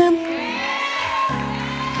all of them.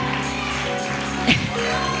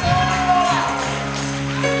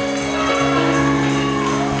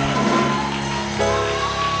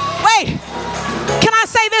 Wait, can I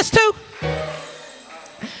say this too?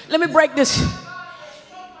 Let me break this.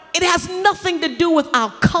 It has nothing to do with our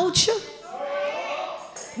culture.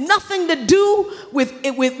 Nothing to do with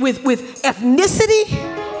ethnicity.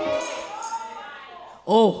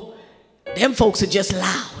 Oh, Them folks are just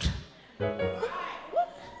loud.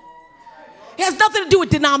 It has nothing to do with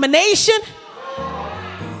denomination.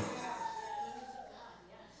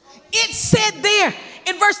 It said there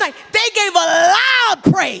in verse 9, they gave a loud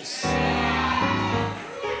praise. And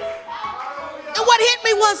what hit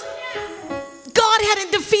me was God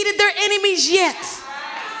hadn't defeated their enemies yet.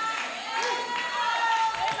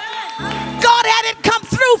 God hadn't come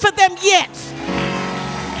through for them yet.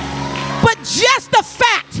 But just the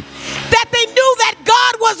fact that they knew that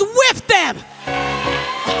God was with them.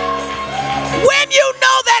 When you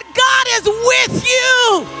know that God is with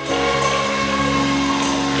you,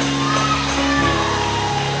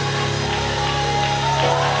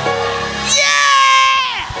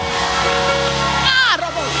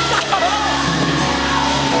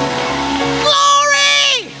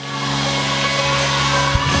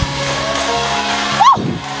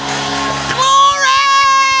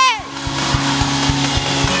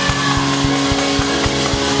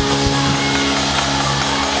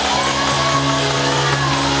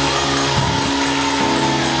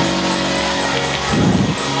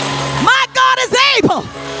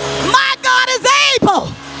 my God is able.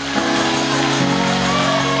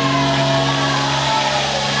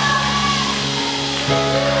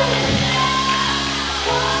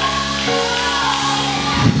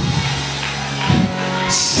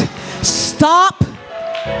 Stop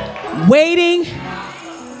waiting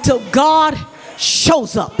till God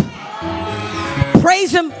shows up.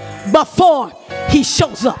 Praise him before he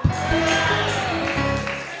shows up.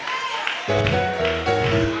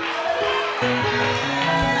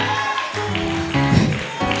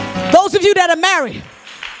 Those of you that are married,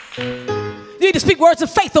 you need to speak words of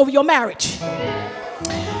faith over your marriage.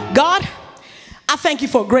 God, I thank you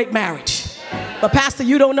for a great marriage. But Pastor,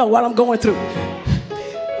 you don't know what I'm going through.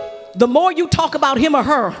 The more you talk about him or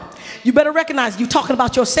her, you better recognize you're talking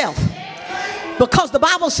about yourself. Because the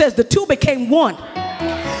Bible says the two became one.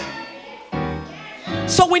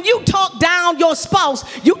 So when you talk down your spouse,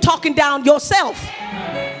 you're talking down yourself.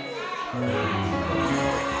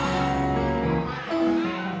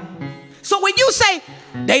 So when you say,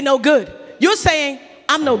 they no good, you're saying,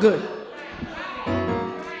 I'm no good.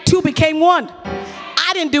 Two became one.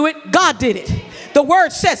 I didn't do it, God did it. The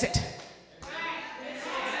word says it.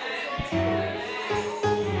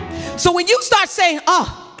 So when you start saying,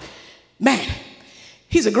 oh, man,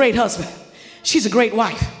 he's a great husband, she's a great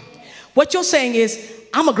wife, what you're saying is,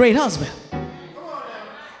 I'm a great husband.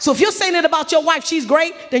 So if you're saying it about your wife, she's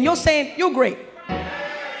great, then you're saying you're great.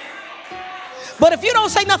 But if you don't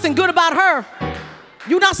say nothing good about her,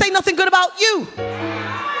 you not say nothing good about you.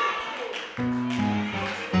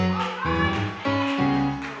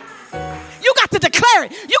 You got to declare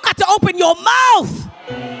it. You got to open your mouth.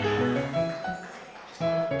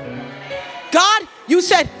 God, you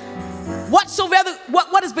said, whatsoever,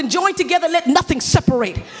 what has been joined together, let nothing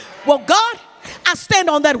separate. Well, God, I stand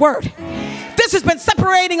on that word. This has been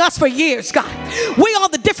separating us for years, God. We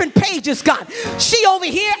on the different pages, God. She over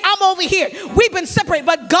here, I'm over here. We've been separated.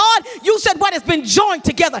 But God, you said what has been joined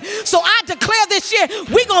together. So I declare this year,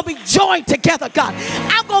 we're going to be joined together, God.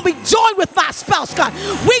 I'm going to be joined with my spouse, God.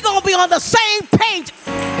 We're going to be on the same page.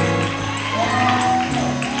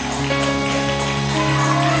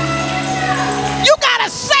 You got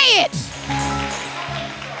to say it.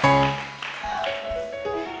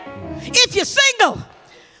 If you're single,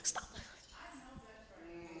 stop.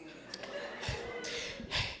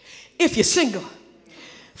 If you're single,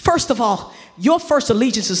 first of all, your first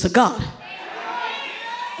allegiance is to God.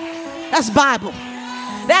 That's Bible.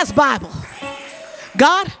 That's Bible.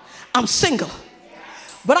 God, I'm single.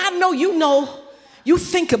 But I know you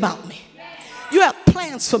think about me. You have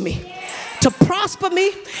plans for me, to prosper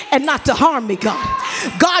me and not to harm me, God.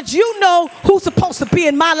 God, you know who's supposed to be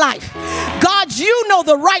in my life. God, you know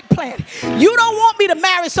the right plan. You don't want me to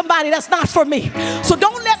marry somebody that's not for me. So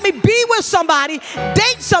don't let me be with somebody,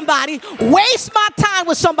 date somebody, waste my time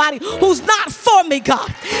with somebody who's not for me,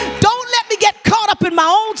 God. Don't let me get caught up in my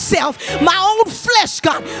own self, my own flesh,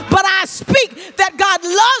 God. But I speak that God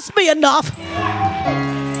loves me enough.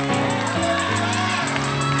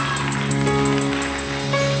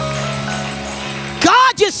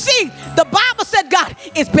 God, you see, the Bible said, God,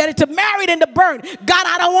 it's better to marry than to burn. God,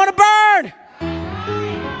 I don't want to burn.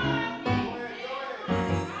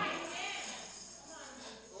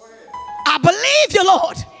 I believe you,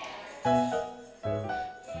 Lord.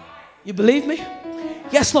 You believe me?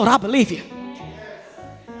 Yes, Lord, I believe you.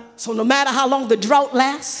 So no matter how long the drought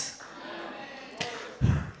lasts,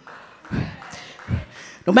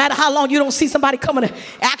 no matter how long you don't see somebody coming to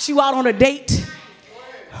ask you out on a date.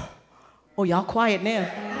 Oh, y'all quiet now.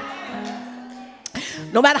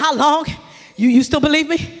 No matter how long You still believe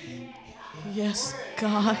me? Yes,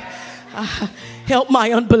 God. Help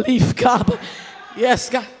my unbelief, God.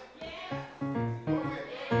 Yes, God.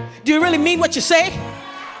 Do you really mean what you say?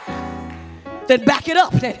 Then back it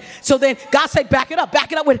up. So then God said, back it up.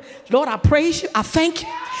 Back it up with, Lord, I praise you. I thank you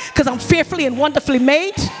because I'm fearfully and wonderfully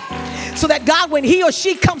made. So that God, when he or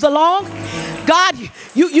she comes along, God,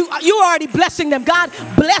 you already blessing them. God,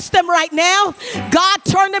 bless them right now. God,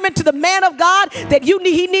 turn them into the man of God that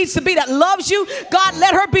he needs to be, that loves you. God,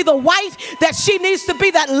 let her be the wife that she needs to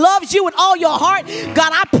be, that loves you with all your heart.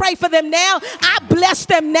 God, I pray for them now. I bless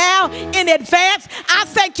them now in advance. I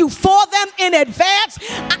thank you for them in advance.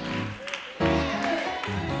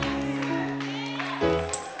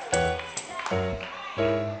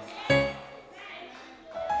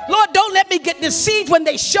 Lord, don't let me get deceived when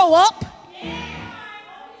they show up,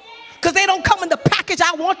 because they don't come in the package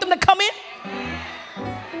I want them to come in.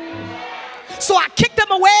 So I kicked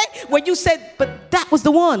them away when you said, but that was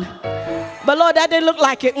the one. But Lord, that didn't look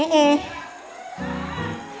like it.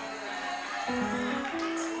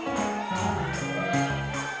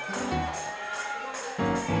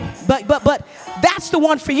 But that's the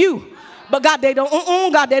one for you. But God, they don't,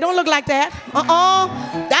 God, they don't look like that.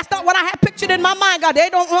 That's not what I had pictured in my mind. God, they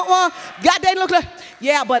don't, God, they look like,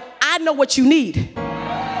 yeah, but I know what you need.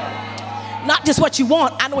 Not just what you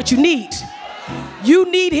want, I know what you need. You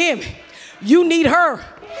need him. You need her.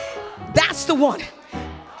 That's the one.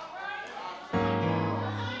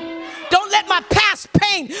 Don't let my past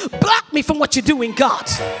pain block me from what you're doing, God.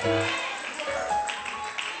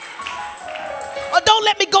 Or don't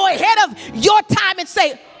let me go ahead of your time and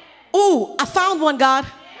say, ooh, I found one, God.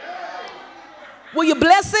 Will you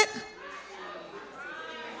bless it?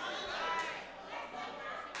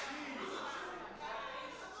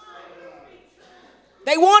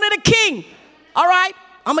 They wanted a king. All right,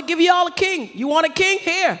 I'm going to give you all a king. You want a king?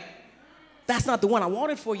 Here. That's not the one I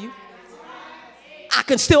wanted for you. I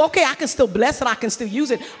can still bless it. I can still use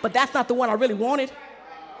it. But that's not the one I really wanted.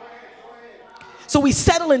 So we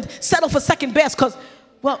settle for second best because,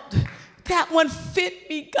 well, that one fit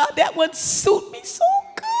me, God. That one suit me so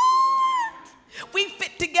good. We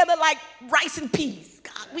fit together like rice and peas.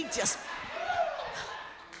 God, we just...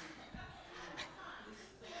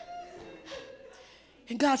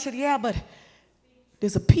 And God said, yeah, but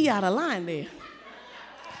there's a P out of line there.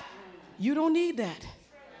 You don't need that.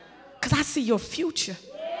 Because I see your future.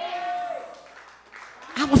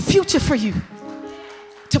 I have a future for you.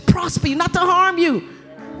 To prosper you, not to harm you.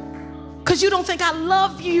 Because you don't think I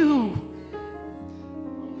love you.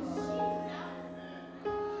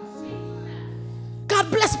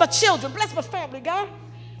 God, bless my children. Bless my family, God.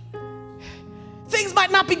 Things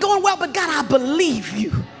might not be going well, but God, I believe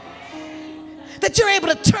you. That you're able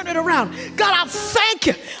to turn it around. God, I thank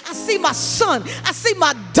you. I see my son. I see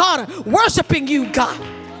my daughter worshiping you, God.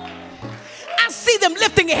 I see them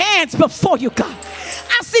lifting hands before you, God.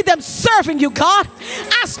 I see them serving you, God.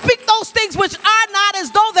 I speak those things which are not as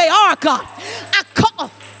though they are, God.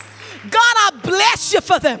 God, I bless you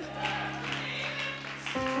for them.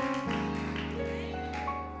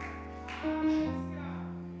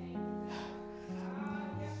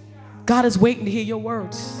 God is waiting to hear your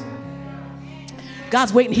words.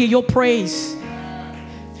 God's waiting to hear your praise.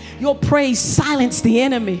 Your praise silenced the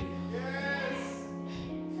enemy.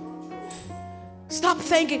 Stop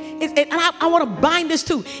thinking, and I want to bind this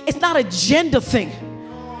too. It's not a gender thing.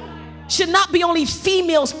 Should not be only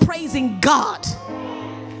females praising God.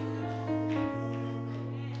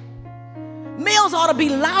 Males ought to be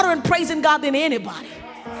louder in praising God than anybody.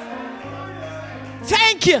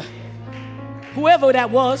 Thank you, whoever that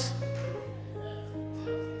was.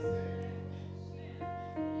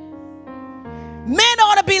 Men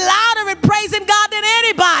ought to be louder in praising God than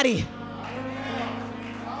anybody.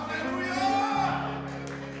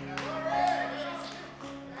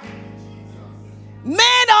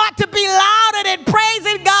 Men ought to be louder than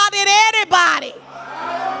praising God than anybody.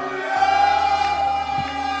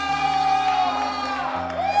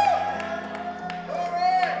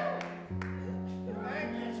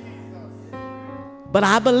 But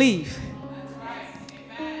I believe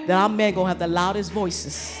that our men going to have the loudest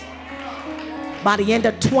voices. By the end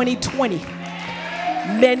of 2020,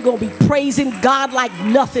 men going to be praising God like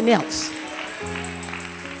nothing else.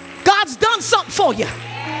 God's done something for you.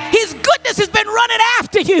 His goodness has been running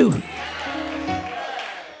after you.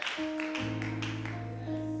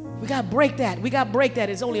 We got to break that. We got to break that.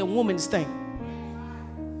 It's only a woman's thing.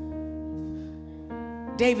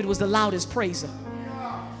 David was the loudest praiser.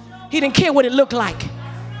 He didn't care what it looked like.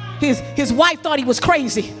 His wife thought he was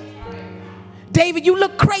crazy. David, you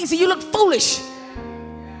look crazy. You look foolish.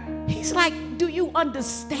 He's like, do you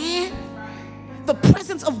understand The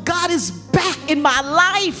presence of God is back in my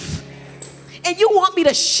life. And you want me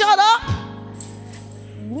to shut up?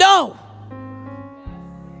 No.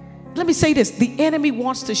 Let me say this. The enemy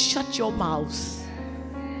wants to shut your mouths.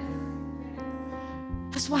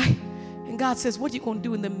 That's why. And God says, what are you going to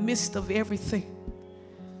do in the midst of everything?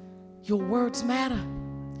 Your words matter.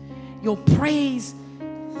 Your praise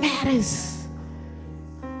matters.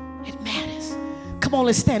 It matters. Come on,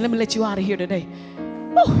 let's stand. Let me let you out of here today.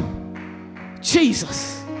 Woo.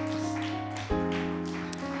 Jesus.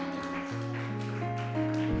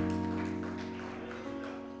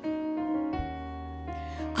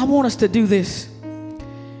 I want us to do this.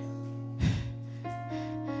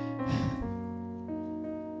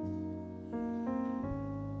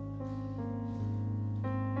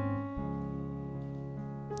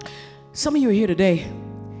 Some of you are here today.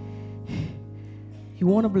 You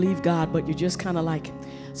want to believe God, but you're just kind of like,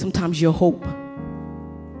 sometimes your hope.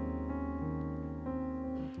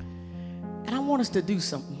 And I want us to do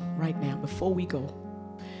something right now before we go.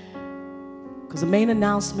 Because the main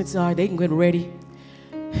announcements are, they can get ready.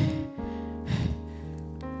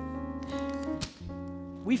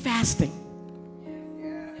 We fasting.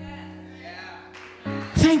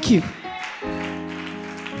 Thank you.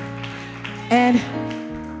 And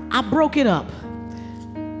I broke it up.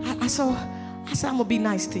 I said, I'm going to be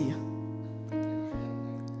nice to you.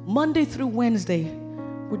 Monday through Wednesday,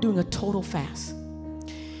 we're doing a total fast.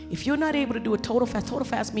 If you're not able to do a total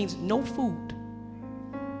fast means no food.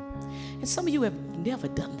 And some of you have never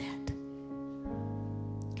done that.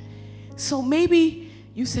 So maybe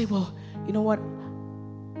you say, well, you know what?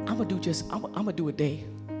 I'm going to do a day.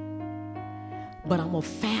 But I'm going to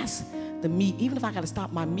fast the meat, even if I got to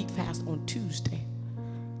stop my meat fast on Tuesday.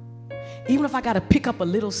 Even if I got to pick up a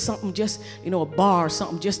little something, just, a bar or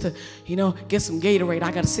something, just to, get some Gatorade,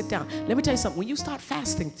 I got to sit down. Let me tell you something. When you start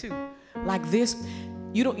fasting too, like this,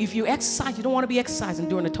 if you exercise, you don't want to be exercising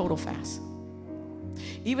during a total fast.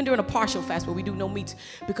 Even during a partial fast where we do no meats,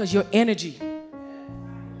 because your energy.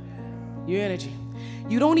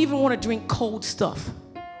 You don't even want to drink cold stuff.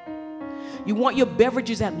 You want your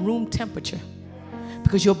beverages at room temperature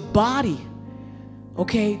because your body,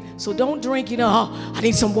 okay? So don't drink, I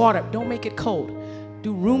need some water. Don't make it cold.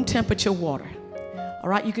 Do room temperature water. All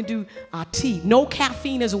right? You can do tea. No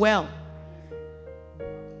caffeine as well.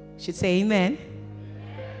 Should say amen.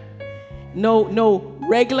 No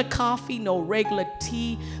regular coffee, no regular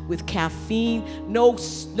tea with caffeine. No,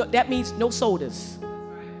 that means no sodas.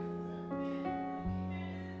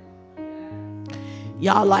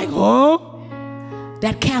 Y'all like, huh?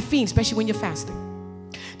 That caffeine, especially when you're fasting.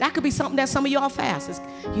 That could be something that some of y'all fast. It's,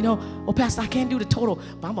 oh, Pastor, I can't do the total,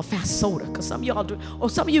 but I'm going to fast soda. Because some of y'all do. Or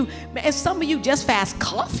some of you just fast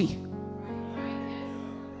coffee.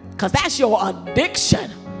 Because that's your addiction.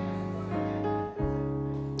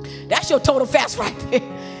 That's your total fast right there.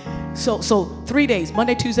 So 3 days,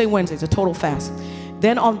 Monday, Tuesday, Wednesday, is a total fast.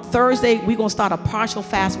 Then on Thursday, we're going to start a partial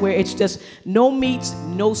fast where it's just no meats,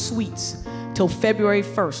 no sweets till February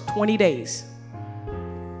 1st, 20 days.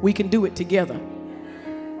 We can do it together.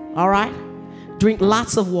 All right? Drink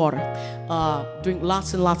lots of water. Drink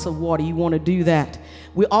lots and lots of water. You want to do that.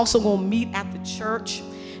 We're also going to meet at the church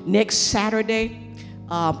next Saturday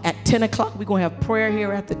at 10 o'clock. We're going to have prayer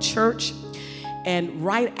here at the church. And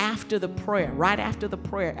right after the prayer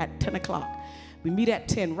at 10 o'clock, we meet at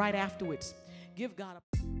 10 right afterwards. Give God a...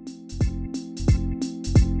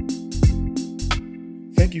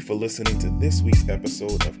 Thank you for listening to this week's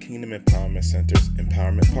episode of Kingdom Empowerment Center's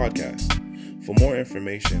Empowerment Podcast. For more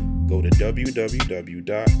information, go to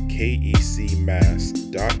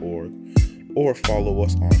www.kecmass.org or follow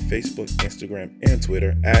us on Facebook, Instagram, and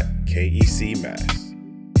Twitter at KECMass.